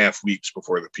 2.5 weeks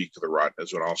before the peak of the rut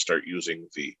is when I'll start using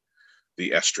the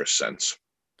estrus scents.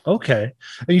 Okay.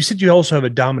 And you said you also have a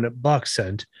dominant buck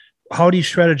scent. How do you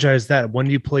strategize that? When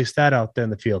do you place that out there in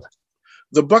the field?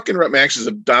 The Buck and Rut Max is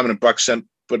a dominant buck scent,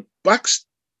 but bucks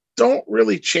don't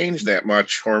really change that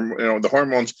much. The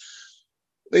hormones,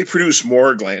 they produce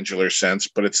more glandular scents,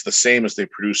 but it's the same as they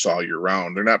produce all year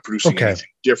round. They're not producing anything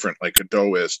different like a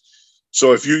doe is.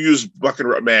 So if you use Buck and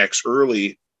Rut Max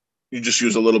early, you just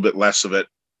use a little bit less of it,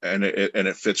 and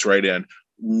it fits right in.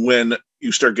 When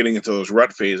you start getting into those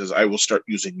rut phases, I will start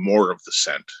using more of the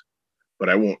scent, but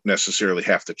I won't necessarily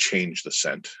have to change the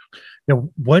scent. Now,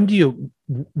 where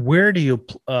do you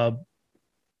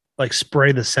like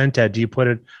spray the scent at? Do you put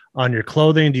it on your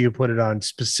clothing? Do you put it on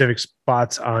specific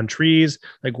spots on trees?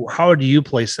 Like, how do you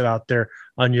place it out there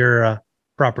on your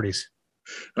properties?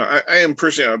 I am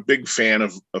personally a big fan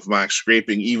of mock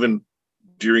scraping, even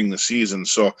during the season.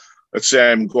 So let's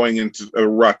say I'm going into a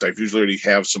rut. I've usually already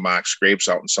have some mock scrapes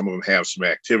out, and some of them have some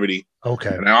activity.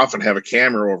 Okay. And I often have a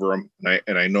camera over them,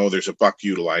 and I know there's a buck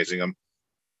utilizing them.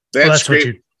 That's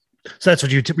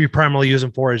what you primarily use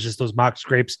them for, is just those mock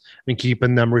scrapes and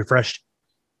keeping them refreshed.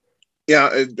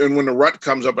 Yeah, and when the rut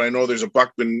comes up and I know there's a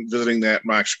buck been visiting that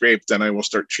mock scrape, then I will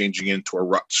start changing into a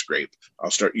rut scrape.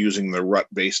 I'll start using the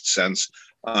rut-based scents.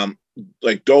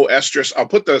 Like doe estrus,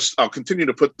 I'll continue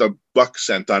to put the buck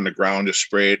scent on the ground to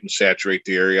spray it and saturate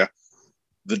the area.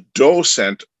 The doe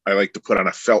scent, I like to put on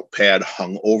a felt pad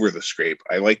hung over the scrape.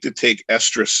 I like to take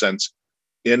estrus scents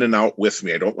in and out with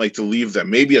me. I don't like to leave them.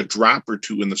 Maybe a drop or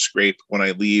two in the scrape when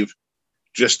I leave,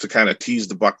 just to kind of tease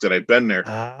the buck that I've been there.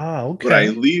 Okay. But I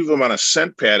leave them on a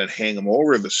scent pad and hang them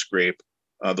over the scrape,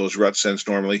 those rut scents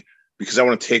normally, because I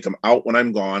want to take them out when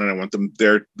I'm gone, and I want them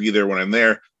there, be there when I'm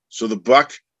there. So the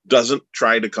buck doesn't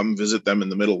try to come visit them in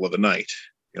the middle of the night.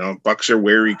 Bucks are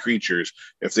wary creatures.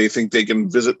 If they think they can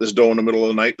visit this doe in the middle of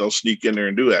the night, they'll sneak in there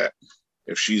and do that.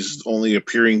 If she's only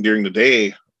appearing during the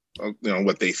day,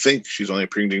 what they think she's only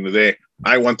appearing during the day,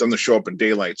 I want them to show up in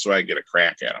daylight so I get a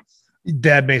crack at them.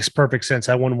 That makes perfect sense.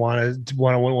 I wouldn't want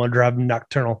to drive them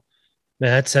nocturnal.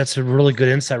 Man, that's a really good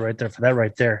insight right there for that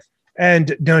right there.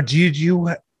 And now, do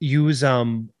you use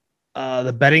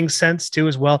the bedding scents too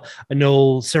as well? I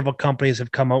know several companies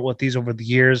have come out with these over the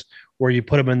years where you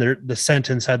put them in the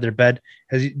scent inside their bed.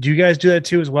 Do you guys do that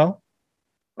too as well?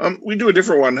 We do a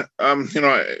different one.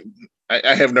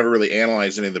 I have never really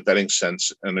analyzed any of the bedding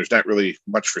scents, and there's not really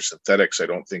much for synthetics, I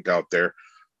don't think, out there.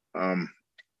 From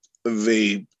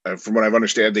what I've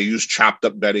understood, they use chopped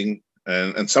up bedding,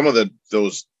 and some of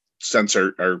those scents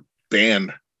are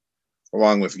banned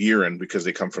along with urine because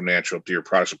they come from natural deer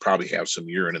products that probably have some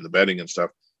urine in the bedding and stuff.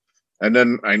 And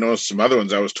then I know some other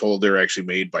ones I was told they're actually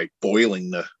made by boiling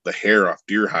the hair off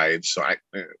deer hides. So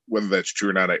whether that's true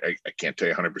or not, I can't tell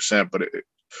you 100%, but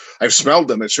I've smelled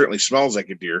them. It certainly smells like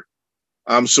a deer.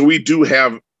 So we do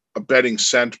have a bedding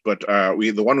scent, but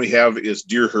the one we have is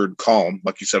Deer Herd Calm,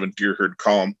 Lucky 7 Deer Herd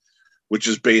Calm, which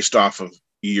is based off of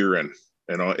urine.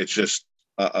 It's just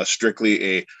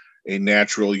strictly a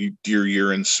natural deer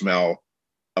urine smell,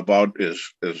 about as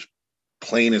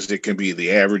plain as it can be,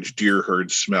 the average deer herd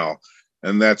smell.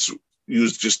 And that's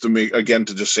used just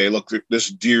to say, look, this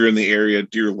deer in the area,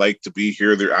 deer like to be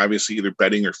here. They're obviously either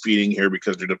bedding or feeding here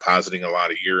because they're depositing a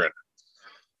lot of urine.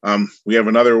 We have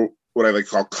another, what I like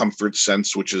to call comfort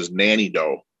scents, which is nanny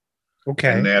doe.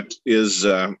 Okay. And that is,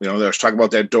 I was talking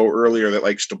about that doe earlier that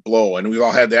likes to blow. And we've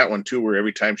all had that one too, where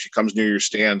every time she comes near your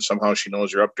stand, somehow she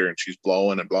knows you're up there and she's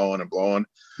blowing and blowing and blowing.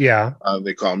 Yeah.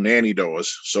 They call them nanny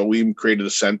does. So we created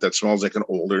a scent that smells like an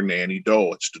older nanny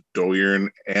doe. It's the doe urine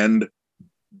and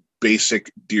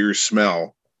basic deer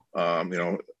smell.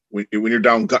 When you're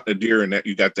down gutting a deer and that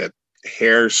you got that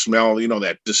hair smell,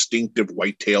 that distinctive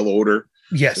whitetail odor.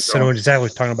 Yes. I know exactly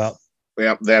what you're talking about.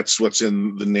 Yeah. That's what's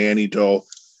in the nanny doe.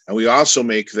 And we also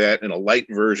make that in a light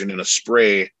version in a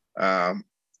spray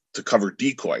to cover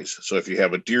decoys. So if you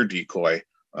have a deer decoy,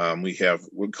 we have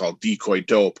what we call decoy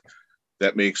dope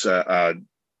that makes a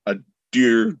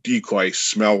deer decoy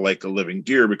smell like a living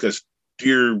deer, because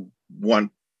deer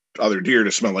want other deer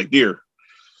to smell like deer.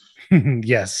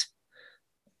 Yes.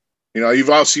 You've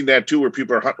all seen that too, where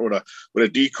people are hunting with a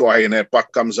decoy and that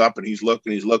buck comes up and he's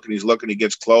looking, he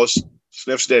gets close,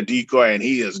 sniffs that decoy, and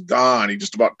he is gone. He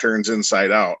just about turns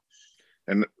inside out.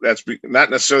 And that's not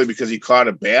necessarily because he caught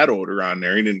a bad odor on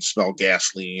there. He didn't smell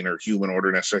gasoline or human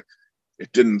odor necessarily.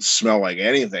 It didn't smell like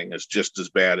anything. It's just as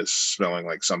bad as smelling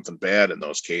like something bad in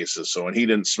those cases. So when he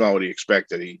didn't smell what he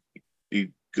expected,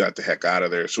 he got the heck out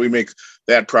of there. So we make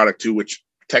that product too, which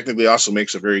technically also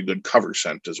makes a very good cover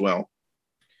scent as well.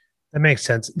 That makes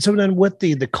sense. So then with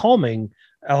the calming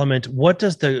element, what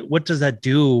does that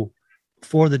do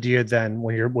for the deer then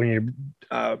when you're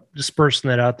dispersing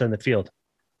that out there in the field?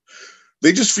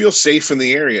 They just feel safe in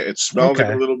the area. It smells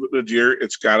like a little bit of deer.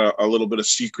 It's got a little bit of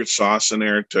secret sauce in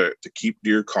there to keep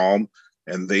deer calm.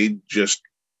 and they just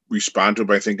respond to it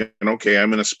by thinking, okay,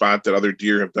 I'm in a spot that other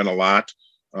deer have been a lot,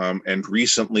 and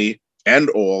recently and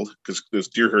old, because this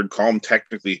deer herd calm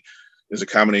technically is a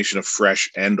combination of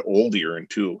fresh and old urine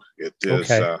too. It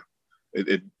is Okay.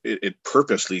 it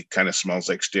purposely kind of smells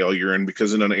like stale urine,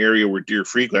 because in an area where deer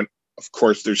frequent, of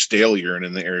course, there's stale urine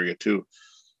in the area too.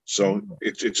 So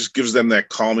it just gives them that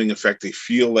calming effect. They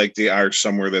feel like they are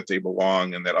somewhere that they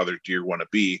belong and that other deer want to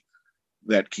be.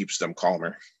 That keeps them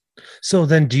calmer. So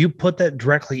then do you put that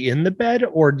directly in the bed,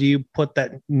 or do you put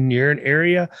that near an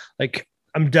area? Like,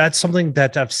 that's something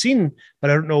that I've seen,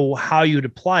 but I don't know how you'd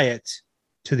apply it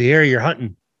to the area you're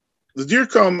hunting. The deer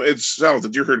calm itself, the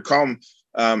deer herd calm,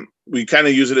 we kind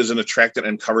of use it as an attractant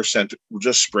and cover scent. We'll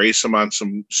just spray some on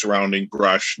some surrounding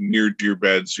brush near deer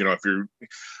beds. You know,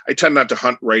 I tend not to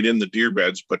hunt right in the deer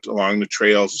beds, but along the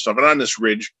trails and stuff. And on this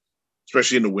ridge,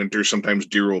 especially in the winter, sometimes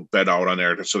deer will bed out on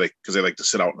there because they like to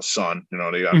sit out in the sun. You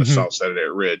know, they on the south side of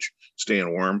that ridge,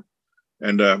 staying warm.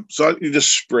 And so you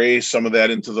just spray some of that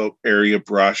into the area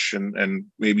brush, and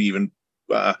maybe even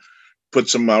put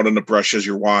some out on the brush as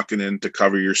you're walking in to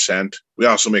cover your scent. We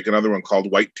also make another one called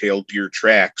white-tailed deer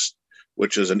tracks,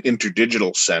 which is an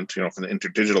interdigital scent, you know, from the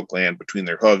interdigital gland between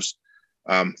their hooves,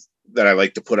 that I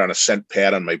like to put on a scent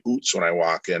pad on my boots when I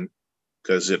walk in,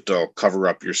 because it'll cover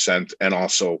up your scent, and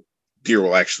also deer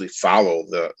will actually follow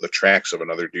the tracks of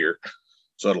another deer.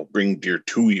 So it'll bring deer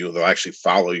to you. They'll actually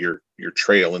follow your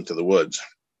trail into the woods.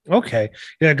 Okay.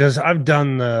 Yeah, because I've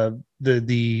done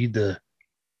the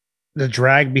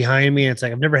drag behind me, and it's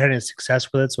like I've never had any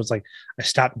success with it. So it's like I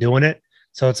stopped doing it.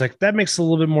 So it's like that makes a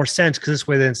little bit more sense, because this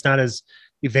way then it's not as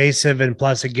evasive, and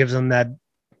plus it gives them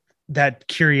that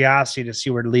curiosity to see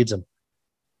where it leads them.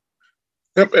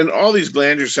 Yep, and all these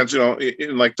glandular scents, you know,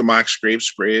 in like the mock scrape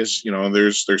sprays, you know,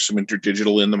 there's some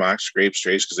interdigital in the mock scrape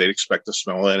sprays because they'd expect to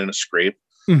smell that in a scrape.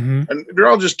 Mm-hmm. And they're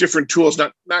all just different tools.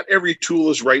 Not every tool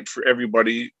is right for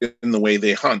everybody in the way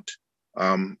they hunt.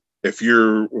 If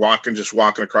you're walking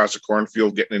across a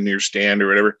cornfield, getting in your stand or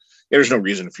whatever, there's no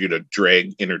reason for you to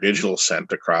drag interdigital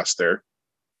scent across there.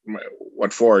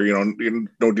 What for? You know,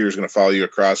 no deer is going to follow you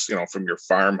across, you know, from your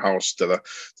farmhouse to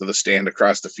the stand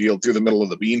across the field through the middle of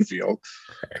the bean field.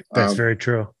 That's very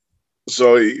true.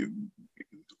 So we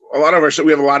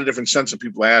have a lot of different scents, and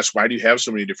people ask, why do you have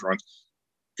so many different ones?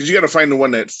 Because you got to find the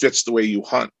one that fits the way you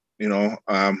hunt. You know,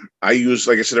 I use,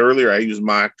 like I said earlier, I use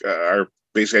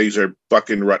I use our Buck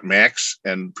and Rut Max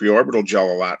and preorbital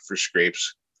gel a lot for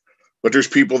scrapes. But there's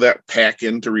people that pack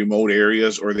into remote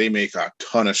areas, or they make a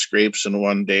ton of scrapes in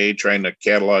one day trying to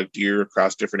catalog deer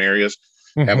across different areas.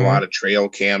 Mm-hmm. Have a lot of trail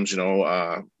cams, you know,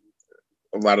 a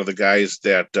lot of the guys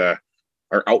that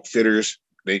are outfitters,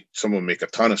 some of them make a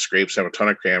ton of scrapes, have a ton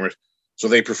of cameras. So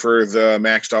they prefer the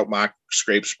maxed out mock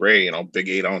scrape spray, you know, big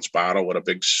 8-ounce bottle with a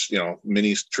big, you know,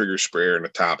 mini trigger sprayer in the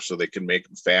top, so they can make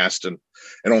them fast and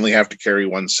only have to carry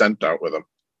one scent out with them.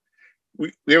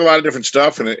 We have a lot of different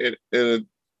stuff, and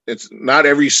it's not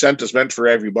every scent is meant for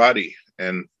everybody.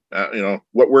 And, you know,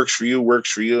 what works for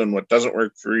you, and what doesn't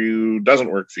work for you doesn't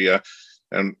work for you.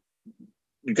 And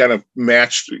you kind of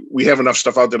match. We have enough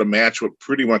stuff out there to match what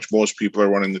pretty much most people are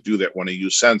wanting to do, that want to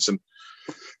use scents. And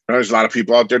there's a lot of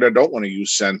people out there that don't want to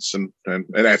use scents, and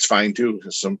that's fine too.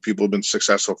 Some people have been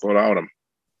successful without them.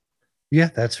 Yeah,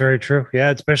 that's very true. Yeah,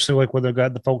 especially like when they've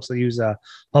got the folks that use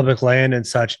public land and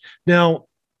such. Now,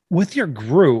 with your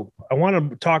group, I want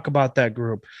to talk about that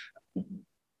group.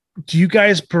 Do you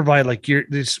guys provide like the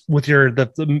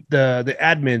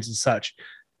admins and such?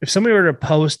 If somebody were to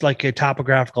post like a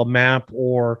topographical map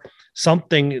or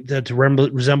something to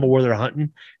resemble where they're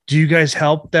hunting, do you guys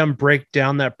help them break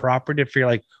down that property to figure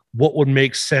like what would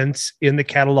make sense in the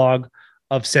catalog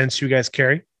of scents you guys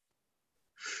carry?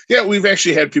 Yeah, we've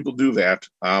actually had people do that.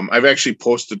 I've actually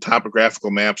posted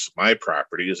topographical maps of my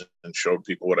properties and showed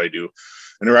people what I do.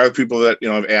 And there are other people that, you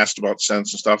know, have asked about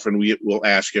scents and stuff, and we will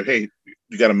ask you, hey,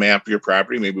 you got a map of your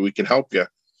property? Maybe we can help you.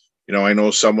 You know, I know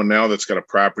someone now that's got a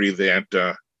property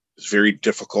that is very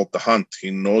difficult to hunt. He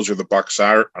knows where the bucks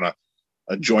are on a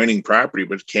adjoining property,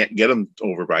 but can't get them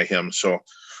over by him. So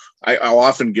I'll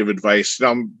often give advice.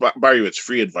 Now, by you, it's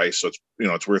free advice, so it's, you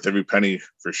know, it's worth every penny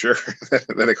for sure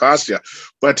that it costs you.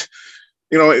 But,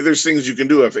 you know, there's things you can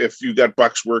do if you got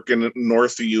bucks working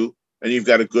north of you, and you've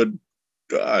got a good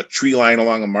tree line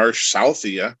along a marsh south of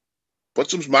you.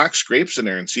 Put some mock scrapes in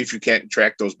there and see if you can't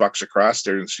track those bucks across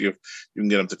there, and see if you can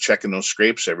get them to check in those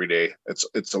scrapes every day.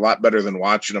 It's a lot better than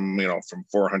watching them, you know, from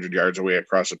 400 yards away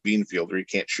across a bean field where you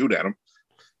can't shoot at them.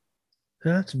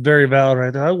 That's very valid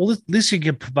right there. Well, at least you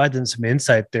can provide them some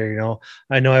insight there. You know,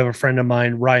 I know I have a friend of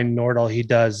mine, Ryan Nordell. He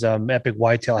does Epic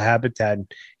Whitetail Habitat,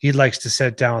 and he likes to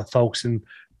sit down with folks and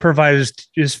provide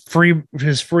his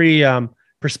free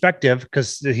perspective,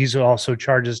 because he's also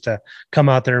charges to come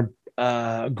out there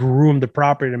and groom the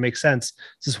property to make sense.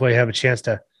 This way you have a chance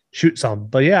to shoot some.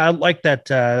 But yeah, I like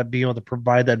that, being able to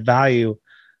provide that value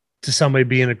to somebody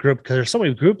being a group, because there's so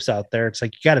many groups out there. It's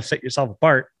like you got to set yourself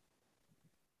apart.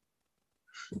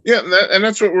 Yeah, and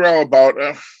that's what we're all about.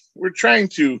 We're trying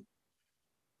to,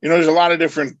 there's a lot of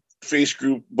different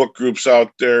book groups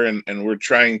out there, and we're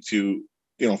trying to,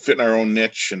 fit in our own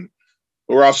niche, and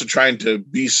we're also trying to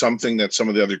be something that some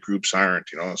of the other groups aren't.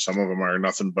 Some of them are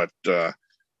nothing but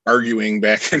arguing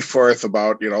back and forth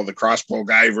about, the crossbow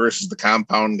guy versus the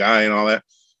compound guy and all that.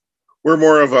 We're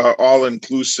more of a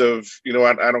all-inclusive,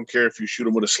 I don't care if you shoot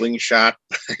them with a slingshot,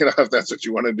 if that's what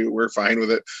you want to do, we're fine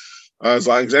with it. As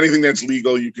long as anything that's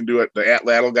legal, you can do it. The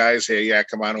Atlatl guys, hey, yeah,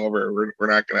 come on over. We're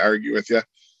not going to argue with you.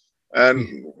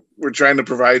 And we're trying to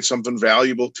provide something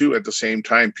valuable too. At the same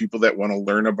time, people that want to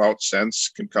learn about scents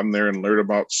can come there and learn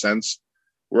about scents.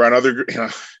 We're on other,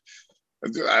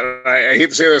 I hate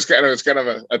to say this, it's kind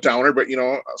of a downer, but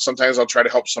sometimes I'll try to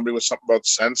help somebody with something about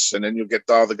scents, and then you'll get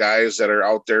all the guys that are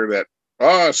out there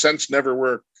that, scents never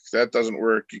work. That doesn't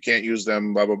work. You can't use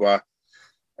them, blah, blah, blah.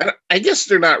 And I guess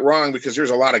they're not wrong, because there's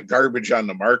a lot of garbage on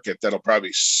the market that'll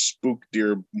probably spook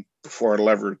deer before it'll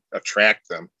ever attract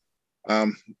them.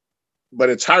 But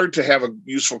it's hard to have a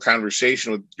useful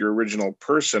conversation with your original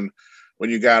person when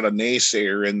you got a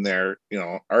naysayer in there,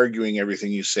 arguing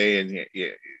everything you say, and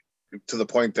to the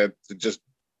point that it just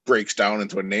breaks down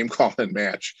into a name calling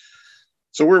match.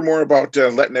 So we're more about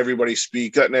letting everybody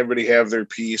speak, letting everybody have their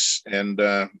piece. And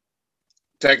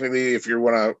technically, if you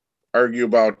want to argue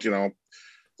about, the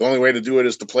only way to do it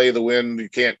is to play the wind, you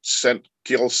can't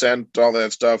kill scent, all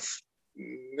that stuff,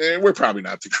 we're probably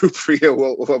not the group for you.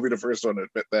 We'll be the first one to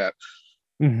admit that.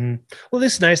 Mm-hmm. Well,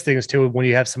 this nice thing is too, when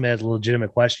you have somebody that has a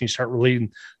legitimate question, you start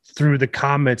reading through the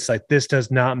comments like, this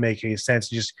does not make any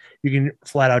sense. You can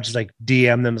flat out just like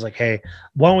DM them as like, hey,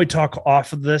 why don't we talk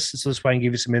off of this? So this way I can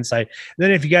give you some insight. And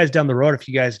then if you guys down the road, if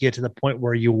you guys get to the point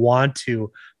where you want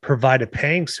to provide a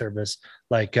paying service,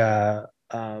 like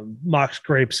Mox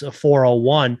Grapes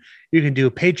 401, you can do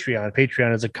a Patreon.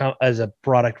 Patreon is a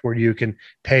product where you can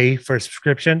pay for a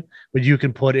subscription, but you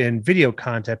can put in video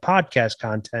content, podcast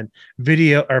content,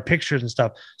 video or pictures and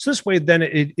stuff. So this way, then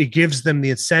it gives them the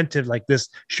incentive, like this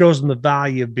shows them the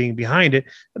value of being behind it.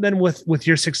 And then with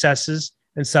your successes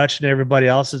and such, and everybody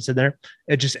else that's in there,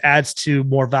 it just adds to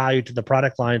more value to the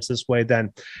product lines. This way,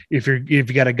 then if you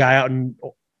got a guy out in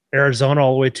Arizona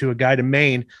all the way to a guy to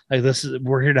Maine, like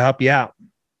we're here to help you out.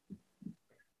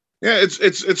 Yeah,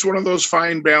 it's one of those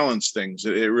fine balance things.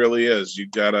 It really is. You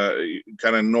gotta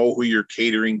kind of know who you're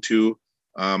catering to.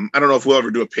 I don't know if we'll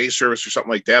ever do a pay service or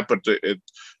something like that, but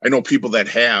I know people that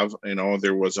have.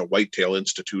 There was a Whitetail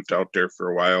Institute out there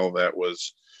for a while that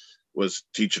was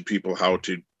teaching people how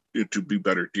to be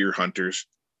better deer hunters.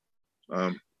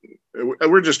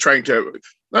 We're just trying to,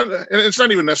 and it's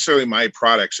not even necessarily my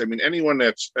products. I mean, anyone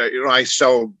that's, I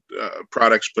sell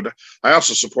products, but I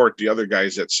also support the other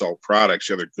guys that sell products,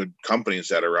 the other good companies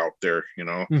that are out there,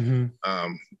 Mm-hmm.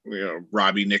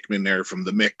 Robbie Nickman there from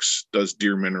The Mix does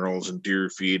deer minerals and deer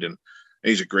feed, and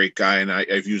he's a great guy. And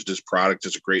I've used his product.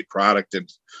 It's a great product. And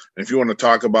if you want to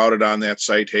talk about it on that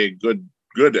site, hey, good.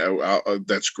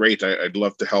 That's great. I'd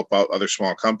love to help out other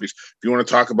small companies. If you want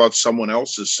to talk about someone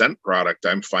else's scent product,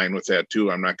 I'm fine with that too.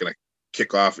 I'm not going to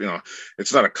kick off,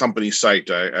 it's not a company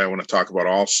site. I want to talk about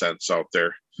all scents out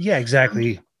there. Yeah,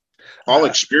 exactly. All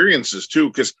experiences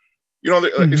too. Cause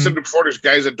like I said before, there's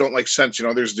guys that don't like scents.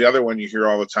 There's the other one you hear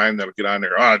all the time that'll get on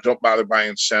there. Don't bother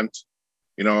buying scent.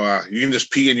 You can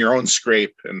just pee in your own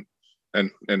scrape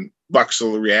and bucks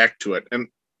will react to it. And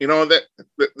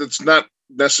that's not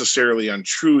necessarily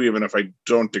untrue, even if I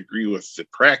don't agree with the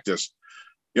practice.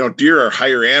 Deer are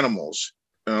higher animals,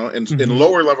 and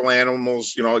lower level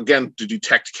animals, again, to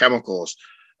detect chemicals.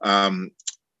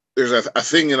 There's a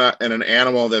thing in an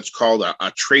animal that's called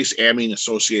a trace amine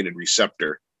associated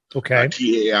receptor. Okay.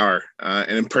 TAR,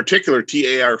 and in particular,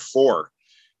 TAR4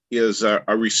 is a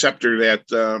receptor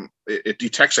that it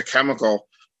detects a chemical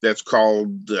that's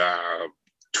called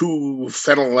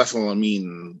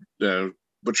 2-phenylethylamine.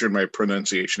 Butchered my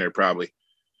pronunciation there probably,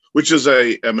 which is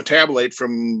a metabolite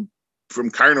from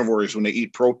carnivores when they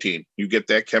eat protein. You get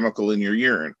that chemical in your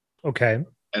urine. Okay.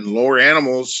 And lower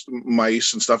animals,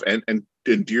 mice and stuff, and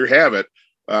deer have it.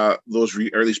 Those or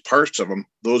at least parts of them,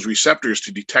 those receptors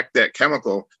to detect that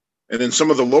chemical. And then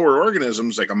some of the lower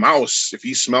organisms, like a mouse, if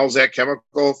he smells that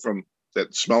chemical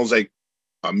that smells like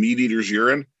a meat eater's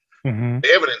urine, they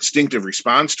have an instinctive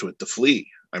response to it to flee.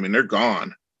 I mean, they're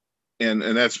gone.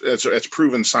 and that's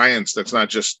proven science. That's not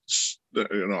just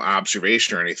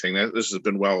observation or anything. This has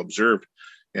been well observed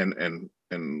and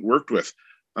worked with.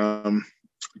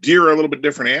 Deer are a little bit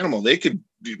different animal. They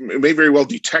may very well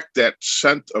detect that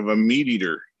scent of a meat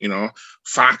eater.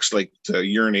 Fox like to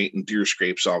urinate in deer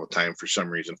scrapes all the time for some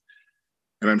reason,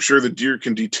 and I'm sure the deer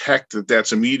can detect that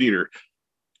that's a meat eater.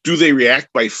 Do they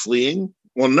react by fleeing?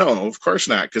 Well, no, of course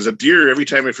not, because a deer, every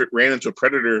time if it ran into a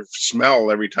predator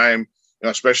smell, every time,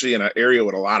 especially in an area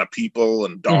with a lot of people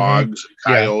and dogs and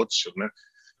coyotes, and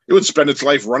it would spend its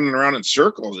life running around in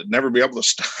circles. It'd never be able to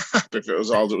stop if it was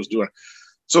all it was doing.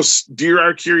 So deer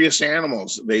are curious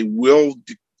animals. They will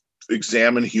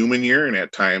examine human urine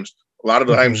at times. A lot of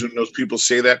the times when those people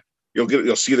say that,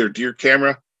 you'll see their deer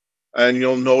camera, and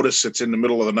you'll notice it's in the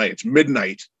middle of the night. It's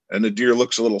midnight. And the deer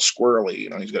looks a little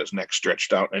squirrely, he's got his neck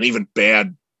stretched out, and even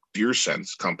bad deer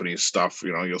sense companies stuff,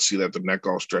 you'll see that the neck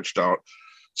all stretched out,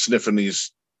 sniffing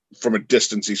these from a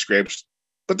distance, he scrapes,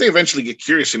 but they eventually get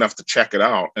curious enough to check it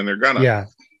out, and they're gonna. Yeah.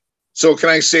 So can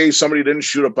I say somebody didn't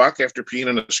shoot a buck after peeing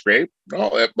in a scrape? No,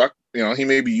 that buck, he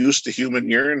may be used to human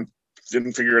urine,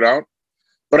 didn't figure it out.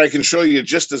 But I can show you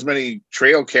just as many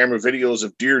trail camera videos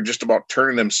of deer just about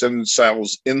turning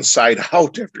themselves inside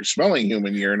out after smelling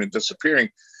human urine and disappearing.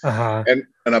 And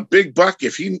a big buck,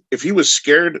 if he was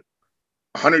scared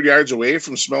 100 yards away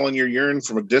from smelling your urine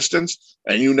from a distance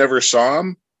and you never saw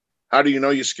him, how do you know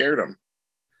you scared him?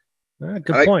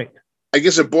 Good point. I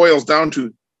guess it boils down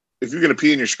to, if you're going to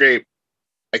pee in your scrape,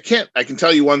 I can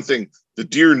tell you one thing. The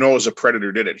deer knows a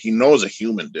predator did it. He knows a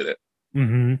human did it.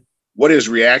 Mm-hmm. What his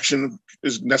reaction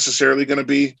is necessarily going to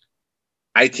be,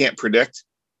 I can't predict,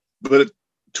 but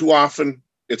too often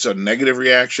it's a negative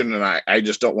reaction, and I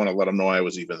just don't want to let him know I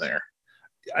was even there.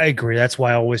 I agree. That's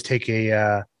why I always take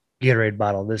a Gatorade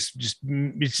bottle. It's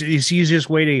the easiest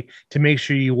way to make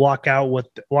sure you walk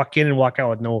in and walk out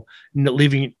with no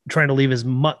trying to leave as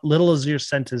little as your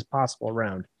scent as possible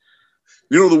around.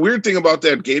 The weird thing about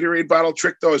that Gatorade bottle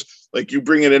trick, though, is like you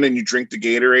bring it in and you drink the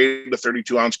Gatorade, the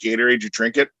 32-ounce Gatorade, you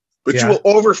drink it. But you will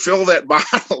overfill that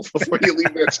bottle before you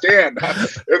leave that stand.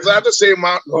 It's not the same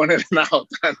amount going in and out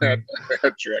on that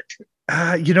trick.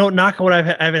 Knock on wood, I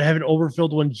haven't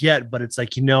overfilled one yet, but it's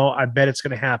like, I bet it's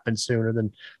going to happen sooner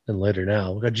than later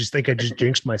now. I just think I just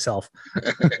jinxed myself.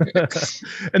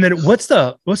 And then what's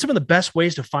some of the best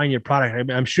ways to find your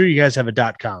product? I'm sure you guys have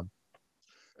a .com.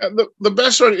 The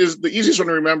best one is, the easiest one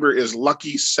to remember is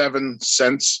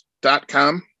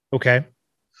lucky7cents.com. Okay.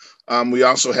 We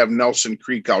also have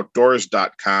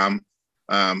NelsonCreekOutdoors.com,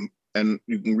 and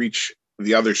you can reach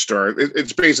the other store.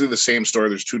 It's basically the same store.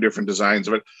 There's two different designs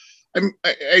of it.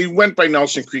 I went by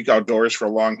Nelson Creek Outdoors for a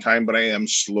long time, but I am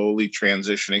slowly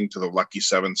transitioning to the Lucky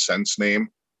 7 Cents name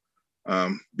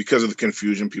because of the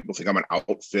confusion. People think I'm an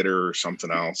outfitter or something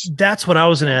else. That's what I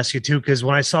was going to ask you too, because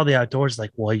when I saw the outdoors,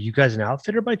 like, well, you guys an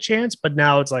outfitter by chance? But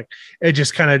now it's like it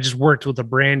just kind of just worked with the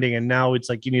branding, and now it's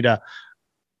like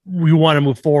we want to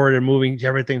move forward and moving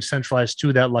everything centralized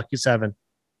to that Lucky 7.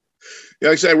 Yeah,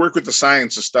 like I said, I work with the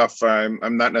science of stuff.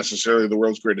 I'm not necessarily the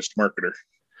world's greatest marketer.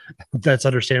 That's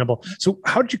understandable. So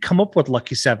how did you come up with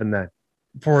Lucky 7 then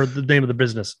for the name of the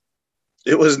business?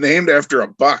 It was named after a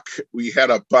buck. We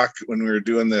had a buck when we were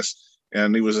doing this,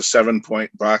 and he was a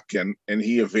 7-point buck, and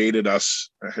he evaded us.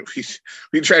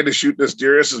 We tried to shoot this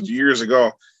deer. This was years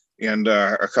ago. And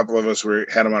a couple of us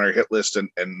had him on our hit list, and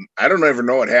I don't ever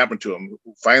know what happened to him.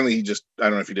 Finally, I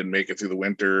don't know if he didn't make it through the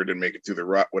winter, didn't make it through the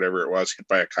rut, whatever it was, hit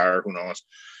by a car, who knows.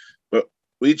 But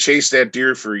we chased that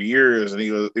deer for years, and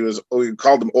we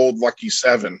called him Old Lucky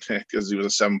 7 because he was a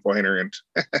 7-pointer, and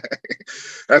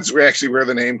that's where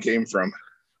the name came from.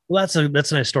 Well, that's a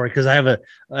nice story, because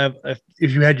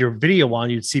if you had your video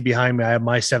on, you'd see behind me, I have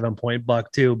my 7-point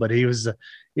buck too, but he was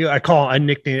we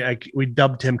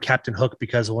dubbed him Captain Hook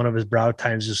because one of his brow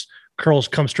tines just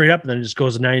come straight up and then it just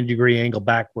goes a 90-degree angle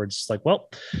backwards. It's like, well,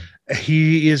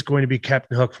 he is going to be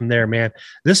Captain Hook from there, man.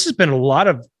 This has been a lot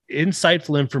of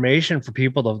insightful information for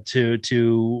people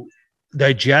to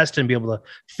digest and be able to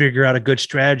figure out a good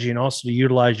strategy, and also to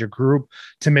utilize your group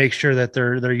to make sure that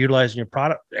they're utilizing your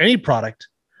product, any product,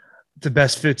 the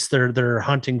best fits their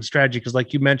hunting strategy. Because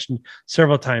like you mentioned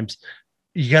several times,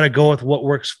 you got to go with what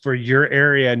works for your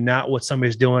area, not what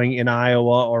somebody's doing in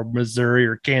Iowa or Missouri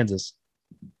or Kansas.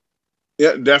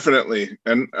 Yeah, definitely.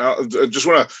 And I just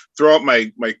want to throw out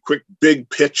my quick big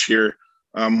pitch here.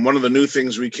 One of the new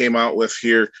things we came out with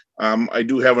here, I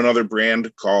do have another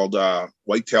brand called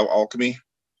Whitetail Alchemy,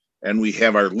 and we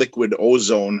have our liquid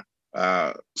ozone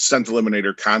scent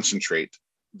eliminator concentrate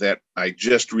that I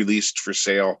just released for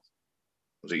sale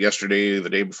was it yesterday, the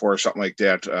day before, or something like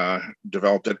that,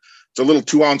 developed it. It's a little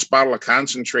 2-ounce bottle of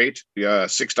concentrate,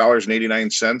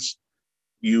 $6.89.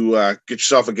 You get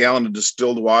yourself a gallon of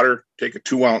distilled water, take a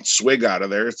 2-ounce swig out of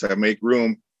there to make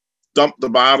room, dump the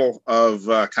bottle of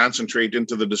concentrate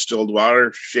into the distilled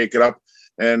water, shake it up,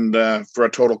 and for a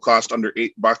total cost under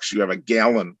 $8, you have a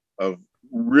gallon of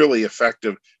really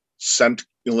effective scent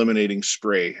eliminating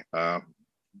spray.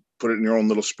 Put it in your own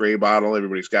little spray bottle.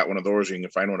 Everybody's got one of those. You can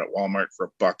find one at Walmart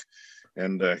for $1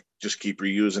 and just keep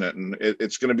reusing it. And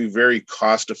it's going to be very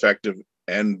cost effective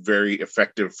and very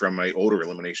effective from a odor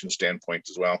elimination standpoint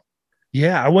as well.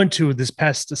 Yeah, I went to this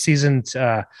past season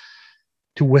to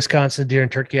Wisconsin Deer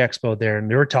and Turkey Expo there,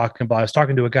 and they were talking about. I was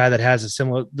talking to a guy that has a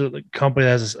similar company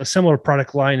that has a similar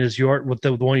product line as yours, with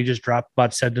the one you just dropped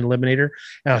about scent eliminator.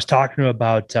 And I was talking to him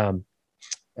about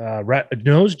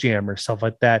nose jammer, stuff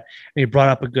like that. And he brought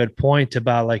up a good point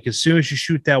about, like, as soon as you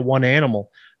shoot that one animal,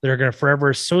 they're going to forever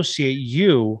associate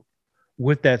you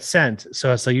with that scent.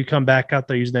 So it's like you come back out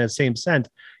there using that same scent,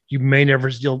 you may never,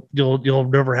 you'll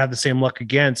never have the same luck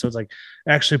again. So it's like,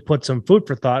 actually put some food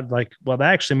for thought. Like, well,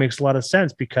 that actually makes a lot of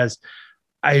sense, because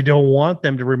I don't want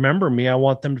them to remember me. I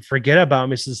want them to forget about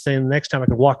me. So the next time I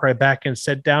can walk right back and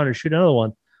sit down and shoot another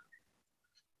one.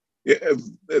 Yeah,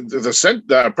 the scent,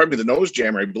 probably the nose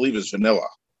jammer, I believe, is vanilla.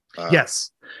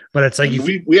 Yes, but it's like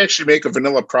we actually make a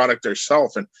vanilla product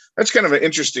ourselves, and that's kind of an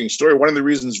interesting story. One of the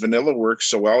reasons vanilla works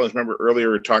so well is, remember earlier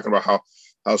we were talking about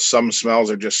how some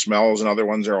smells are just smells and other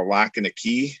ones are a lock and a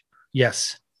key.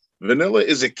 Yes, vanilla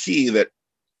is a key that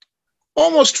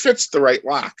almost fits the right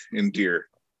lock in deer,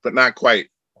 but not quite,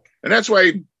 and that's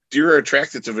why deer are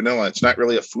attracted to vanilla. It's not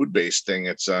really a food-based thing.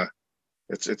 It's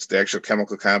the actual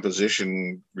chemical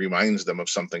composition reminds them of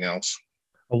something else.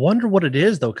 I wonder what it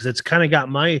is, though, because it's kind of got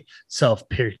myself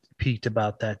peaked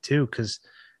about that too. Because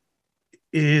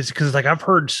like I've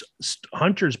heard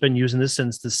hunters been using this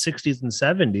since the 60s and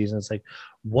 70s, and it's like,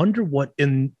 wonder what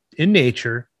in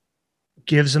nature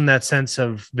gives them that sense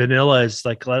of vanilla. Is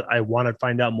like, I want to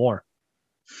find out more.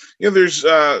 Yeah, there's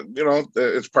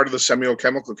it's part of the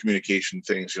semiochemical communication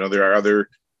things. There are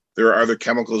other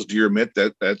chemicals deer emit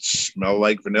that smell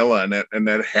like vanilla, and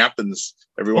that happens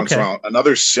every once in a while.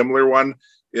 Another similar one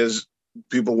is,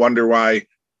 people wonder why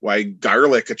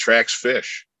garlic attracts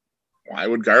fish. Why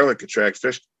would garlic attract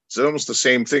fish? It's almost the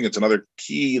same thing. It's another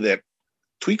key that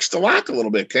tweaks the lock a little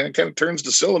bit, kind of turns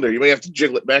the cylinder. You may have to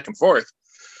jiggle it back and forth.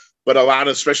 But a lot,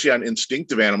 especially on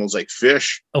instinctive animals like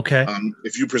fish,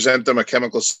 if you present them a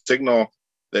chemical signal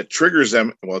that triggers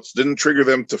them, well, it didn't trigger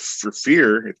them for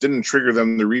fear. It didn't trigger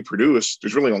them to reproduce.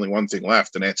 There's really only one thing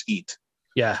left, and that's eat.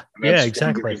 Yeah,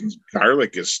 exactly.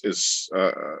 Garlic is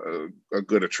a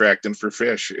good attractant for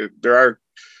fish. There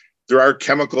are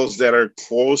chemicals that are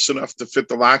close enough to fit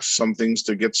the locks. Some things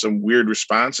to get some weird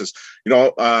responses.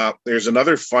 There's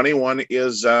another funny one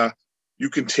is you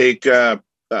can take you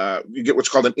get what's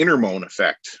called an intermone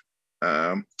effect.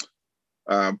 Pheromones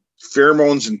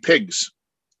in pigs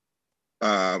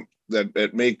that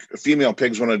make female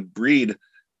pigs want to breed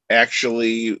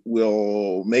actually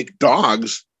will make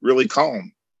dogs really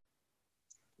calm.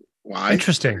 Why?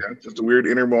 Interesting. It's just a weird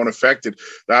intermone effect. It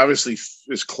obviously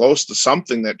is close to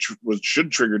something that should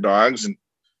trigger dogs,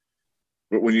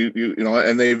 but when you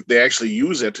and they actually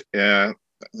use it. I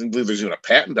believe there's even a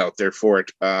patent out there for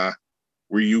it,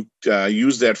 where you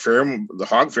use that pheromone, the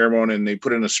hog pheromone, and they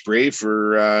put in a spray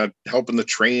for helping to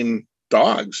train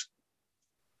dogs.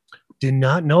 Did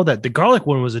not know that. The garlic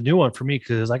one was a new one for me,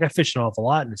 because like I fish an awful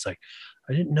lot, and it's like,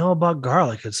 I didn't know about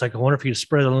garlic. It's like, I wonder if you could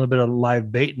spread a little bit of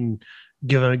live bait and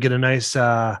get a nice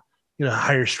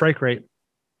higher strike rate.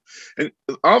 And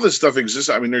all this stuff exists.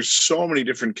 I mean, there's so many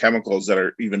different chemicals that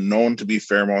are even known to be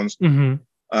pheromones. Mm-hmm.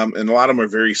 And a lot of them are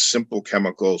very simple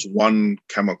chemicals. One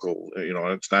chemical,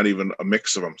 it's not even a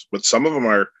mix of them, but some of them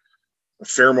are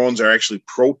pheromones are actually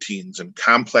proteins and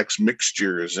complex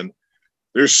mixtures. And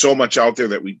there's so much out there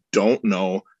that we don't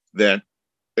know, that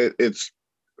it's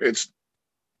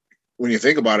when you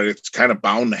think about it, it's kind of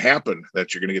bound to happen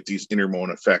that you're going to get these intermone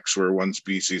effects where one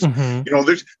species,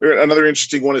 there's another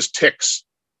interesting one is ticks.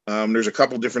 There's a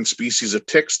couple different species of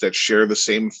ticks that share the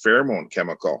same pheromone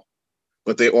chemical,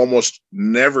 but they almost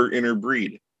never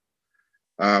interbreed.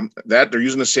 That they're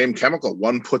using the same chemical.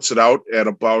 One puts it out at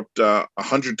about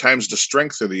 100 times the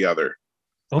strength of the other.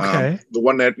 Okay. The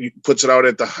one that puts it out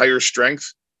at the higher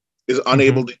strength is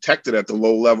unable to detect it at the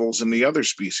low levels in the other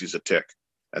species of tick.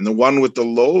 And the one with the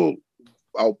low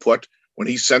output, when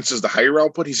he senses the higher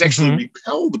output, he's actually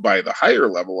repelled by the higher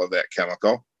level of that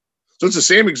chemical. So it's the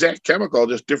same exact chemical,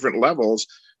 just different levels.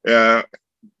 But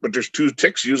there's two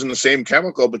ticks using the same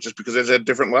chemical, but just because it's at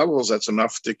different levels, that's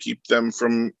enough to keep them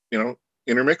from,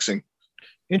 intermixing.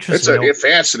 Interesting. It's a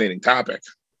fascinating topic.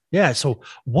 Yeah. So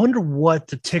wonder what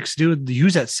the ticks do to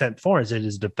use that scent for. Is it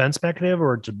as a defense mechanism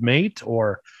or to mate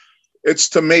or? It's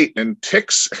to mate, and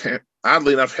ticks,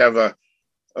 oddly enough, have a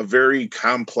very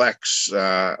complex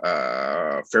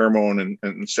pheromone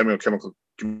and semiochemical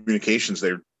communications.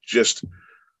 They're just,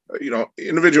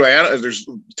 individual. There's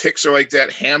ticks are like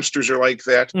that. Hamsters are like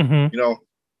that. Mm-hmm.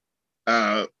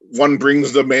 One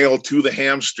brings the male to the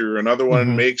hamster. Another one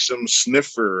Mm-hmm. makes him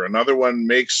sniffer. Another one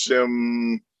makes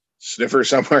him sniffer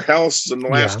somewhere else, and the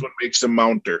last one makes him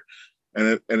mounter.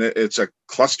 And it's a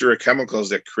cluster of chemicals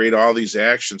that create all these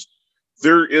actions.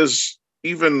 There is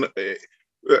even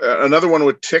another one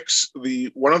with ticks.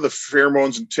 One of the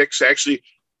pheromones in ticks actually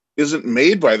isn't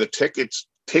made by the tick. It's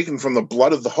taken from the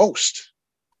blood of the host.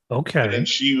 Okay. And then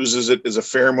she uses it as a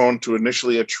pheromone to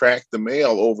initially attract the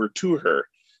male over to her.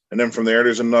 And then from there,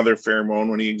 there's another pheromone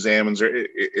when he examines her.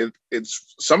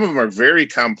 It's some of them are very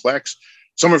complex.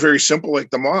 Some are very simple, like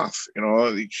the moth.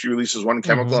 She releases one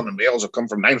chemical, and the males have come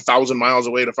from 9,000 miles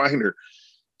away to find her.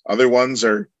 Other ones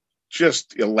are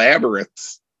just elaborate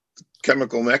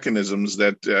chemical mechanisms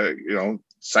that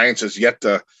science has yet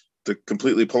to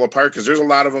completely pull apart, because there's a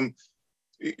lot of them.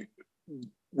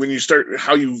 When you start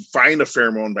how you find a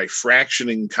pheromone by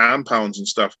fractioning compounds and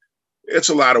stuff, it's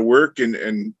a lot of work.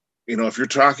 And if you're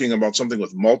talking about something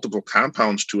with multiple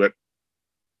compounds to it,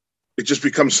 it just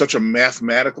becomes such a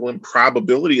mathematical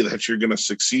improbability that you're going to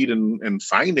succeed in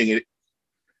finding it,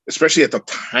 especially at the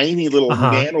tiny little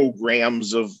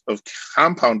nanograms of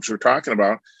compounds we're talking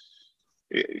about.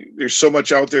 There's so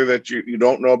much out there that you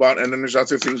don't know about. And then there's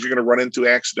other things you're going to run into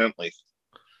accidentally.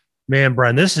 Man,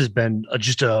 Brian, this has been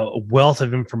just a wealth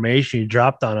of information you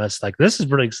dropped on us. Like, this is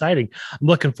really exciting. I'm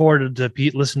looking forward to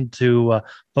Pete listen to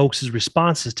folks'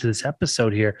 responses to this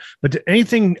episode here. But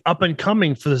anything up and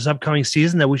coming for this upcoming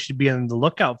season that we should be on the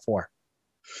lookout for?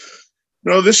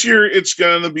 No, this year it's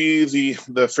going to be the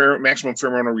maximum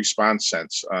pheromonal response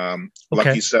scents.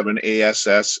 Lucky 7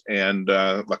 ASS and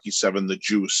Lucky 7 the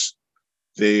Juice.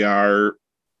 They are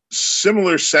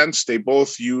similar scents. They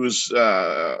both use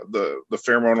the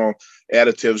pheromonal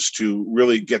additives to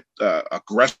really get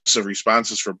aggressive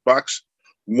responses for bucks.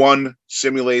 One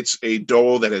simulates a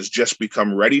doe that has just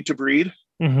become ready to breed.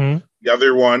 Mm-hmm. The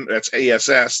other one, that's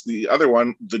ASS. The other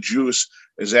one, the Juice,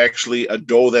 is actually a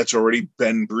doe that's already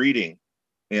been breeding.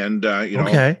 And,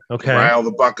 rile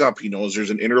the buck up. He knows there's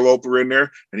an interloper in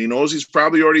there, and he knows he's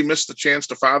probably already missed the chance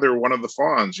to father one of the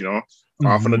fawns.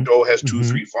 Often a doe has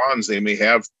 2-3 fawns. They may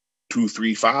have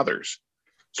 2-3 fathers.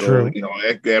 So,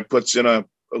 that puts in a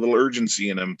little urgency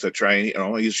in him to try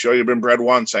and, he's sure you've been bred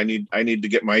once. I need to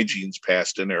get my genes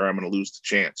passed in there. I'm going to lose the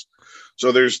chance.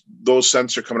 So there's those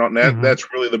scents are coming out, and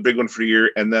that's really the big one for the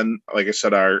year. And then, like I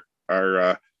said, our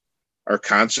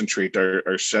concentrate,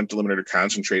 our scent eliminator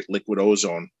concentrate, liquid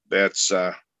ozone. That's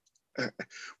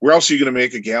where else are you going to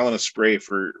make a gallon of spray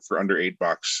for under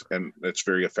 $8? And it's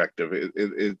very effective.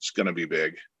 It's going to be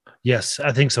big. Yes,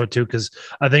 I think so too. Because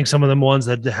I think some of them ones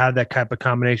that have that type of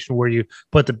combination where you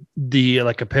put the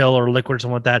like a pill or liquid or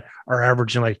something like that are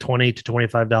averaging like $20 to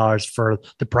 $25 for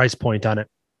the price point on it.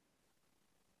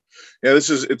 Yeah,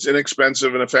 it's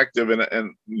inexpensive and effective,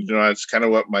 and it's kind of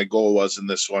what my goal was in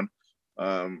this one.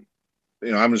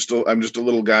 I'm just a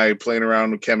little guy playing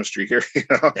around with chemistry here,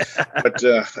 but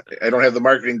I don't have the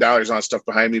marketing dollars on stuff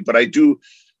behind me, but I do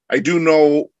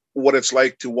know what it's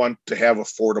like to want to have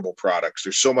affordable products.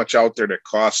 There's so much out there that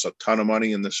costs a ton of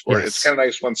money in this sport. Yes. It's kind of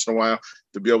nice once in a while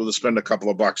to be able to spend a couple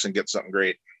of bucks and get something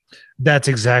great. That's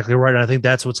exactly right. And I think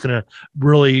that's what's going to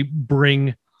really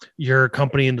bring your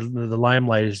company into the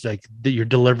limelight, is like that you're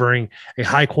delivering a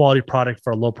high quality product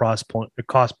for a low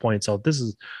cost point. So this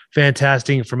is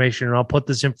fantastic information, and I'll put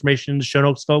this information in the show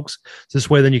notes, folks.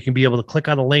 This way, then you can be able to click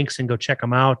on the links and go check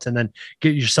them out, and then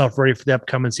get yourself ready for the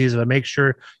upcoming season. But make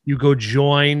sure you go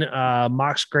join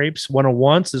Mock Scrapes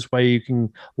 101. So this way you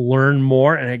can learn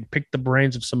more and pick the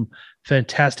brains of some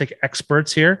fantastic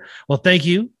experts here. Well, thank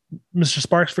you, Mr.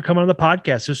 Sparks, for coming on the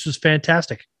podcast. This was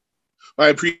fantastic. I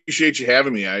appreciate you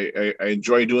having me. I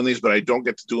enjoy doing these, but I don't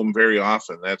get to do them very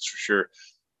often. That's for sure.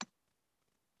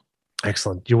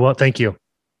 Excellent. Thank you.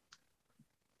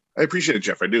 I appreciate it,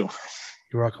 Jeff. I do.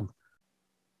 You're welcome.